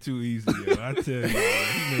make it too easy, yo. I tell you, man,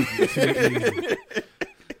 he make it too easy.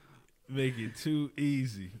 Make it too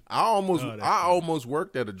easy. I Oh, that's almost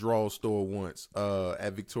worked at a draw store once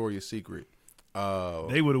at Victoria's Secret.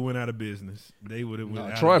 They would have went out of business. They would have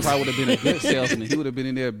went out Troy of probably would have been a good salesman. He would have been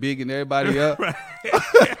in there bigging everybody up.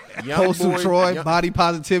 Young Wholesome boy- Troy, young- body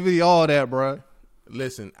positivity, all that, bro.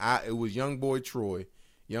 Listen, it was young boy Troy.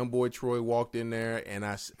 Young boy Troy walked in there, and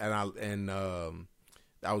I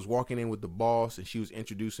was walking in with the boss, and she was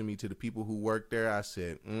introducing me to the people who worked there. I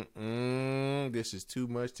said, this is too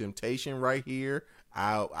much temptation right here.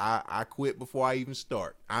 I quit before I even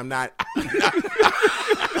start. I'm not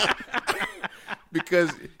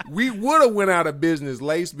because we would have went out of business,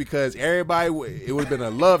 Lace, because everybody it would have been a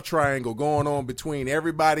love triangle going on between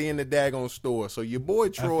everybody in the daggone store. So your boy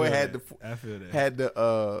Troy had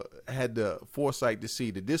the foresight to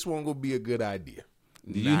see that this wasn't gonna be a good idea.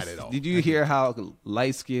 Not at all. Did you hear how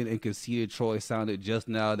light skinned and conceited Troy sounded just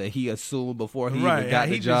now that he assumed before he even got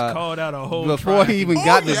the he job? just called out a whole Before he even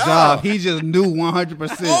got the yeah. job, he just knew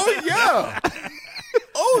 100%. Oh yeah.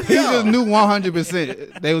 Oh He yeah. just knew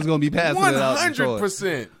 100% they was going to be passing it out to Troy.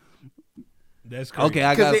 100%. That's crazy. Okay,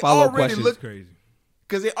 I 'Cause got they follow up already questions. That's crazy.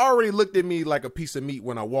 Because they already looked at me like a piece of meat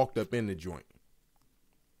when I walked up in the joint.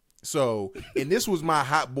 So, and this was my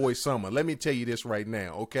hot boy summer. Let me tell you this right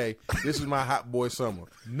now, okay? This is my hot boy summer.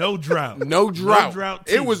 No drought. No drought. No drought.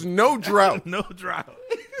 It was no drought. no drought.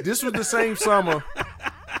 This was the same summer.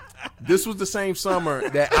 This was the same summer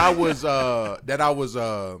that I was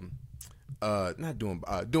not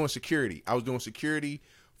doing security. I was doing security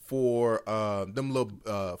for them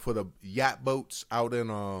little for the yacht boats out in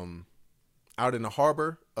the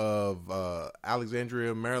harbor of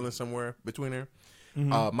Alexandria, Maryland, somewhere between there.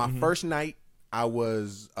 My first night, I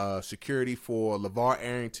was security for LeVar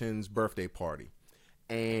Arrington's birthday party,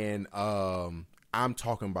 and I'm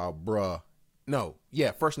talking about,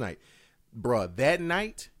 first night, that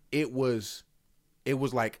night it was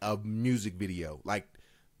like a music video, like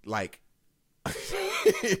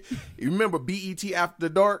you remember BET After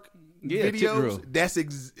Dark Yeah, Tip Drill.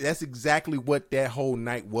 videos? That's exactly what that whole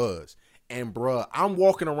night was. And I'm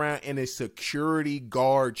walking around in a security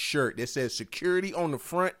guard shirt that says security on the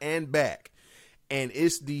front and back. And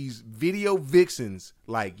it's these video vixens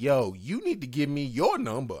like, yo, you need to give me your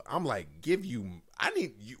number. I'm like,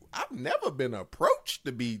 I've never been approached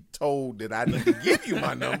to be told that I need to give you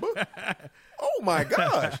my number. Oh my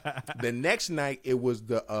gosh. The next night it was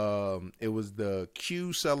the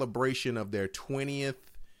Q celebration of their 20th,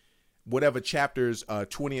 whatever chapter's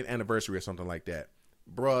 20th anniversary or something like that.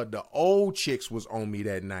 The old chicks was on me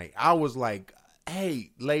that night. I was like,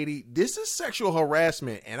 hey, lady, this is sexual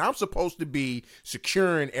harassment, and I'm supposed to be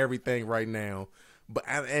securing everything right now.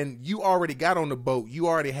 and you already got on the boat. You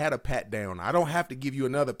already had a pat down. I don't have to give you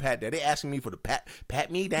another pat down. They asking me for the pat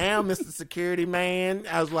me down, Mr. Security Man.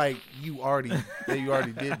 I was like, you already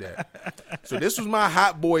did that. So this was my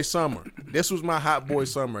hot boy summer.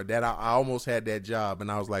 That I almost had that job,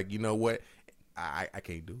 and I was like, you know what? I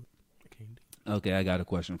can't do it. Okay, I got a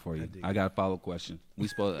question for you. I got a follow-up question. We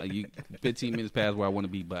spoke 15 minutes past where I want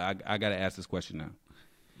to be, but I got to ask this question now.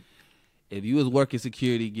 If you was working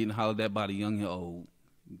security, getting hollered at by the young and old,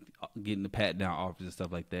 getting the pat down offers and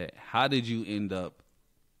stuff like that, how did you end up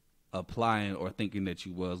applying or thinking that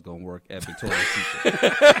you was gonna work at Victoria's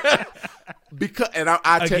Secret? Because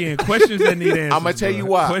questions that need answers. I'm gonna tell you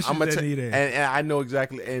why. Questions that need answers. And I know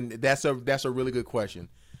exactly, and that's a really good question.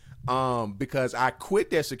 Because I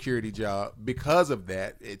quit that security job because of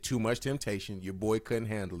that. Too much temptation. Your boy couldn't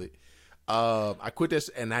handle it. I quit this,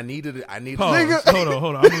 and I needed it. Pause.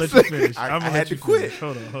 Hold on. I'm gonna let you finish. I had to quit.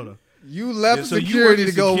 Hold on. You left So you security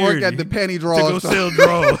work to go security work at the penny To drawer. go sell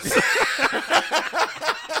draws.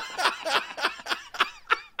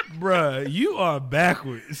 Bruh, you are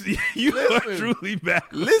backwards. You are truly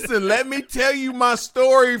backwards. Listen, let me tell you my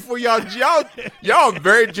story for y'all. Y'all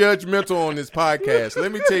very judgmental on this podcast.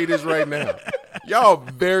 Let me tell you this right now. Y'all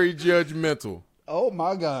very judgmental. Oh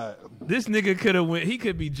my God! This nigga could have went. He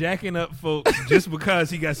could be jacking up folks just because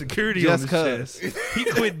he got security on his chest. He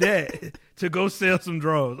quit that to go sell some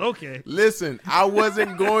draws. Okay. Listen, I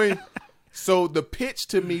wasn't going. So the pitch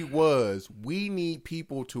to me was, we need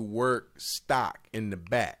people to work stock in the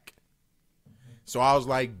back. So I was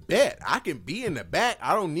like, bet I can be in the back.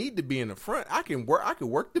 I don't need to be in the front. I can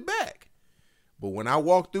work the back. But when I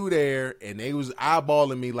walked through there and they was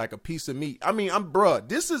eyeballing me like a piece of meat. I mean,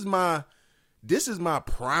 this is my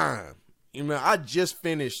prime. You know, I just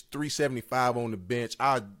finished 375 on the bench.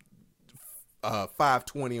 I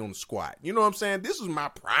 520 on the squat. You know what I'm saying? This was my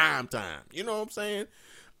prime time. You know what I'm saying?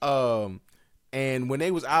 And when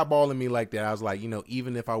they was eyeballing me like that, I was like, you know,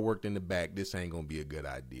 even if I worked in the back, this ain't gonna be a good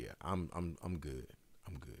idea. I'm good.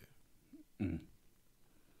 Mm.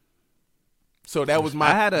 So that was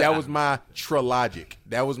my trilogic.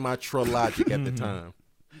 That was my trilogic at the time.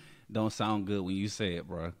 Don't sound good when you say it,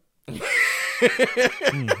 bro.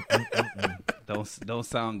 Don't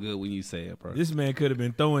sound good when you say it, bro. This man could have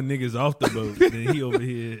been throwing niggas off the boat. Then he over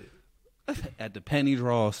here at the penny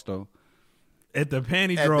draw store. At the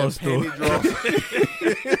panty draw store.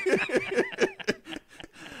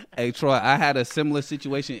 Hey, Troy, I had a similar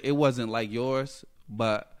situation. It wasn't like yours,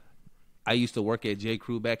 but I used to work at J.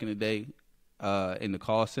 Crew back in the day in the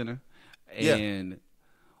call center. And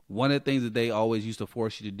one of the things that they always used to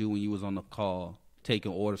force you to do when you was on the call,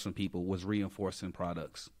 taking orders from people, was reinforcing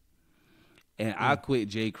products. And I quit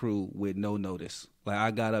J. Crew with no notice. Like,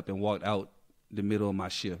 I got up and walked out the middle of my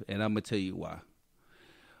shift, and I'm going to tell you why.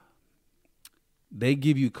 They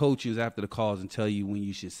give you coaches after the calls and tell you when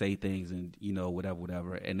you should say things and, you know,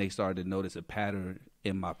 whatever. And they started to notice a pattern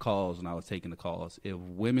in my calls when I was taking the calls. If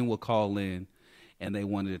women would call in and they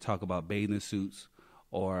wanted to talk about bathing suits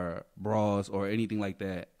or bras or anything like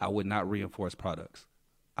that, I would not reinforce products.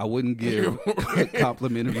 I wouldn't give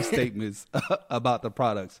complimentary statements about the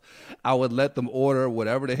products. I would let them order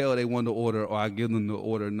whatever the hell they wanted to order, or I'd give them the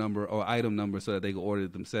order number or item number so that they could order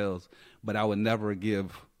it themselves. But I would never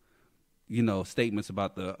give, you know, statements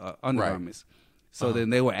about the undergarments. Right. So then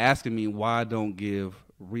they were asking me why I don't give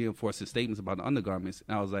reinforcing statements about the undergarments.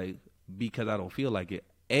 And I was like, because I don't feel like it.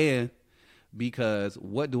 And because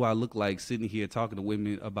what do I look like sitting here talking to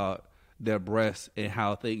women about their breasts and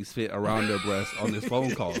how things fit around their breasts on this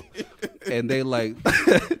phone call? And they like,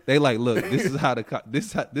 look, this is how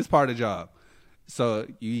this part of the job. So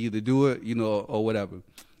you either do it, you know, or whatever.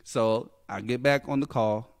 So I get back on the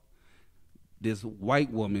call. This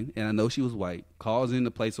white woman, and I know she was white, calls in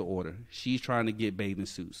to place an order. She's trying to get bathing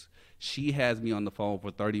suits. She has me on the phone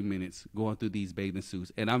for 30 minutes going through these bathing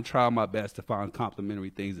suits, and I'm trying my best to find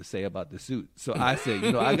complimentary things to say about the suit. So I said,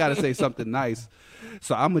 you know, I got to say something nice.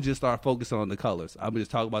 So I'm going to just start focusing on the colors. I'm going to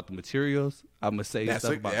just talk about the materials. I'm going to say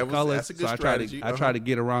stuff about the colors. That's a good so strategy. I try to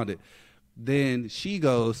get around it. Then she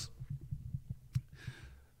goes,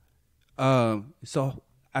 so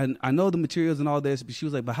I know the materials and all this, but she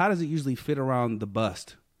was like, but how does it usually fit around the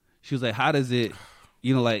bust? She was like, how does it,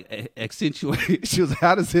 you know, like accentuate? She was like,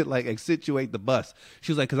 how does it like accentuate the bust?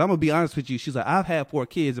 She was like, because I'm going to be honest with you. She's like, I've had 4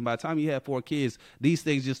 kids, and by the time you have 4 kids, these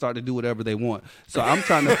things just start to do whatever they want. So I'm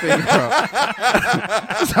trying to figure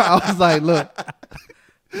out. So I was like, look.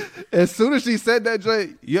 As soon as she said that,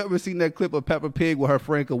 Jay, you ever seen that clip of Peppa Pig where her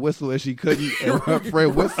friend could whistle and she couldn't, and her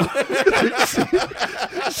friend whistled?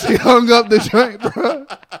 she hung up the joint, bro.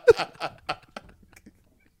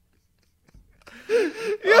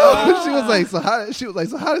 Yo, she was like, so how? She was like,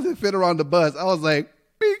 so how does it fit around the bus? I was like,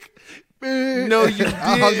 beep, beep. No, you I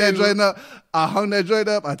hung that didn't. joint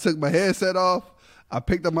up. I took my headset off. I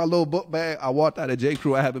picked up my little book bag. I walked out of J.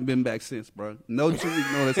 Crew. I haven't been back since, bro. No 2 week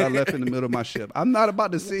notice. I left in the middle of my shift. I'm not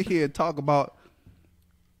about to sit here and talk about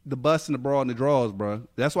the bus and the bra and the drawers, bro.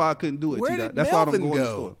 That's why I couldn't do it. Where T-Dot. did That's why I don't Melvin go in the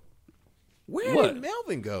go? store. Where What? did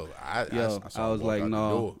Melvin go? Yo, saw I him was walk like, out the door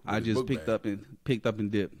no. with I his just book picked bag. up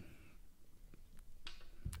and dipped.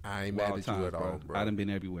 I ain't mad Wild at you times, at all, bro. I done been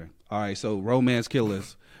everywhere. All right, so romance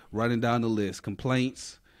killers, running down the list: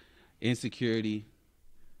 complaints, insecurity,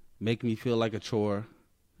 make me feel like a chore,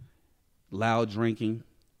 loud drinking,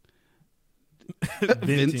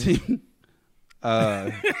 venting,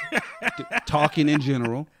 talking in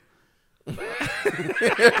general.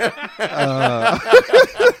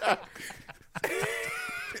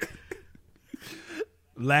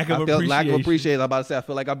 Lack of I felt appreciation. lack of appreciation. I'm about to say I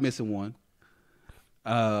feel like I'm missing one.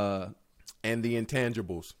 And the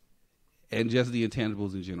intangibles. And just the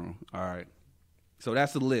intangibles in general. All right. So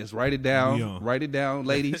that's the list. Write it down. We on. Write it down,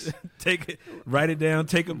 ladies. Take it. Write it down.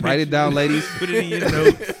 Take a picture. Write it down, ladies. Put it in your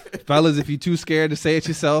notes. Fellas, if you're too scared to say it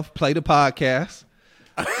yourself, play the podcast.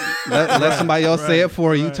 Let somebody else say it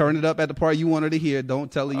for you. Turn it up at the part you want her to hear.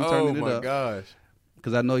 Don't tell her you turning it Oh, my up. gosh.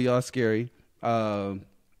 Because I know y'all scary.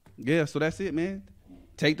 Yeah, so that's it, man.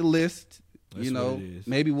 Take the list. That's you know, what it is.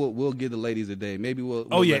 maybe we'll give the ladies a day. Maybe we'll.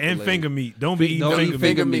 Oh we'll yeah, let the and ladies- finger meat. Don't be eating Don't finger eat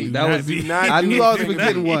finger meat. meat. Do That not was- be- do not I do knew I was finger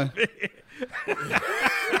forgetting meat. one.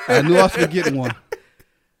 I knew I was forgetting one.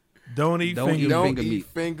 Don't eat Don't finger eat meat. Don't finger eat meat.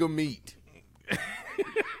 finger meat.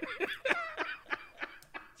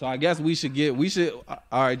 So I guess we should.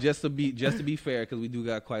 All right, just to be fair, because we do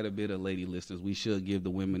got quite a bit of lady listeners, we should give the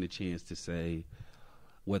women a chance to say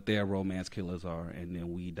what their romance killers are, and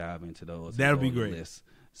then we dive into those. and That'll go be on the great. list.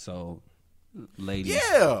 So, ladies,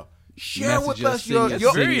 Yeah. Share with message us us, your, send your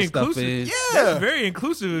us- Very your stuff inclusive. in. Yeah. That's very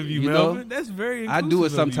inclusive of you, You know, Melvin. That's very I inclusive do it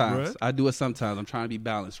of you, sometimes. bruh. I do it sometimes. I'm trying to be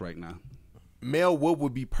balanced right now. Mel, what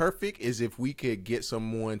would be perfect is if we could get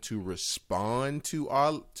someone to respond to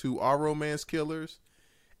our romance killers,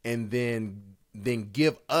 and then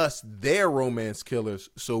give us their romance killers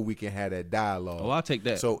so we can have that dialogue. Oh, I'll take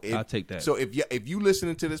that. So I'll take that. So if you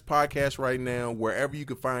listening to this podcast right now, wherever you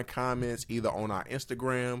can find comments, either on our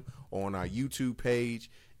Instagram or on our YouTube page,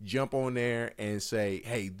 jump on there and say,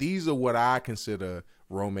 "Hey, these are what I consider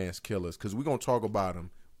romance killers," because we're gonna talk about them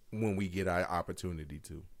when we get our opportunity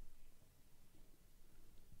to.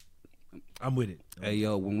 I'm with it. Hey,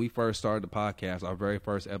 yo, when we first started the podcast, our very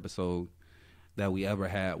first episode that we ever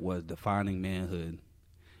had was defining manhood,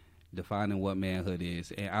 defining what manhood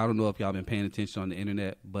is. And I don't know if y'all been paying attention on the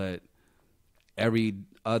internet, but every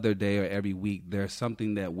other day or every week, there's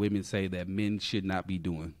something that women say that men should not be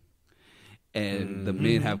doing. And the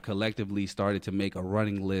men have collectively started to make a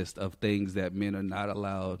running list of things that men are not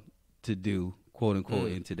allowed to do, quote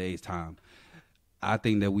unquote, in today's time. I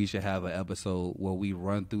think that we should have an episode where we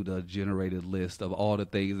run through the generated list of all the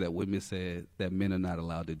things that women said that men are not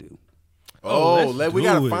allowed to do. We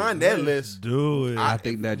gotta do it. find that Let's list. Do it. I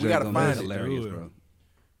think that we joint's gotta gonna be find it. hilarious, Do it. bro.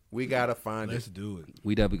 We gotta find Let's it. do it.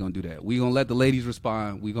 We definitely gonna do that. We gonna let the ladies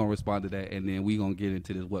respond. We gonna respond to that, and then we gonna get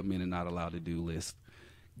into this what men are not allowed to do list.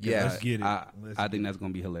 Yes. Let's get it. I think that's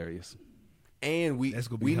gonna be hilarious. And we That's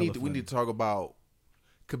gonna be we hella need funny. to talk about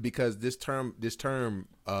because this term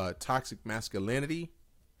toxic masculinity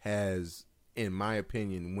has, in my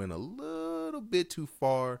opinion, went a little bit too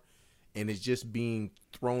far, and it's just being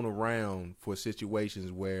thrown around for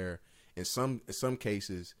situations where in some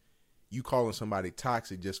cases you calling somebody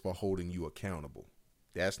toxic just for holding you accountable.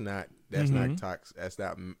 That's not toxic. That's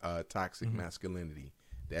not toxic masculinity.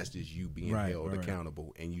 That's just you being held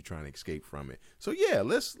accountable and you trying to escape from it. So yeah,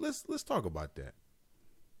 let's talk about that.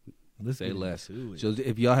 Let's Say get less. into it. So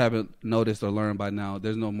if y'all haven't noticed or learned by now,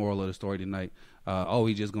 there's no moral of the story tonight. All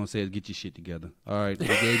we just gonna say is get your shit together. All right, we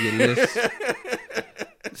gave you a list.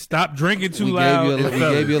 Stop drinking too We loud.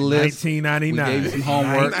 gave you a list. 1999. We gave you some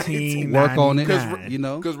homework. 1999. Work on it. Because You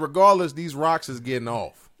know, because regardless, these rocks is getting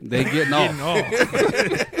off. they getting Getting off.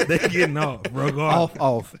 off. They getting off, bro. Go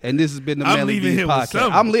Off. And this has been the I'm Manly leaving Bees here with podcast.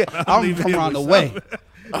 something. I'm leaving from here around the with way. something.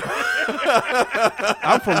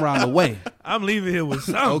 I'm from around the way. I'm leaving here with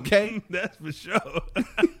something. Okay. That's for sure.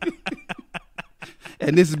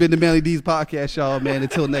 And this has been the Manly D's podcast, y'all, man.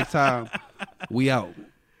 Until next time, we out.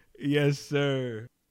 Yes, sir.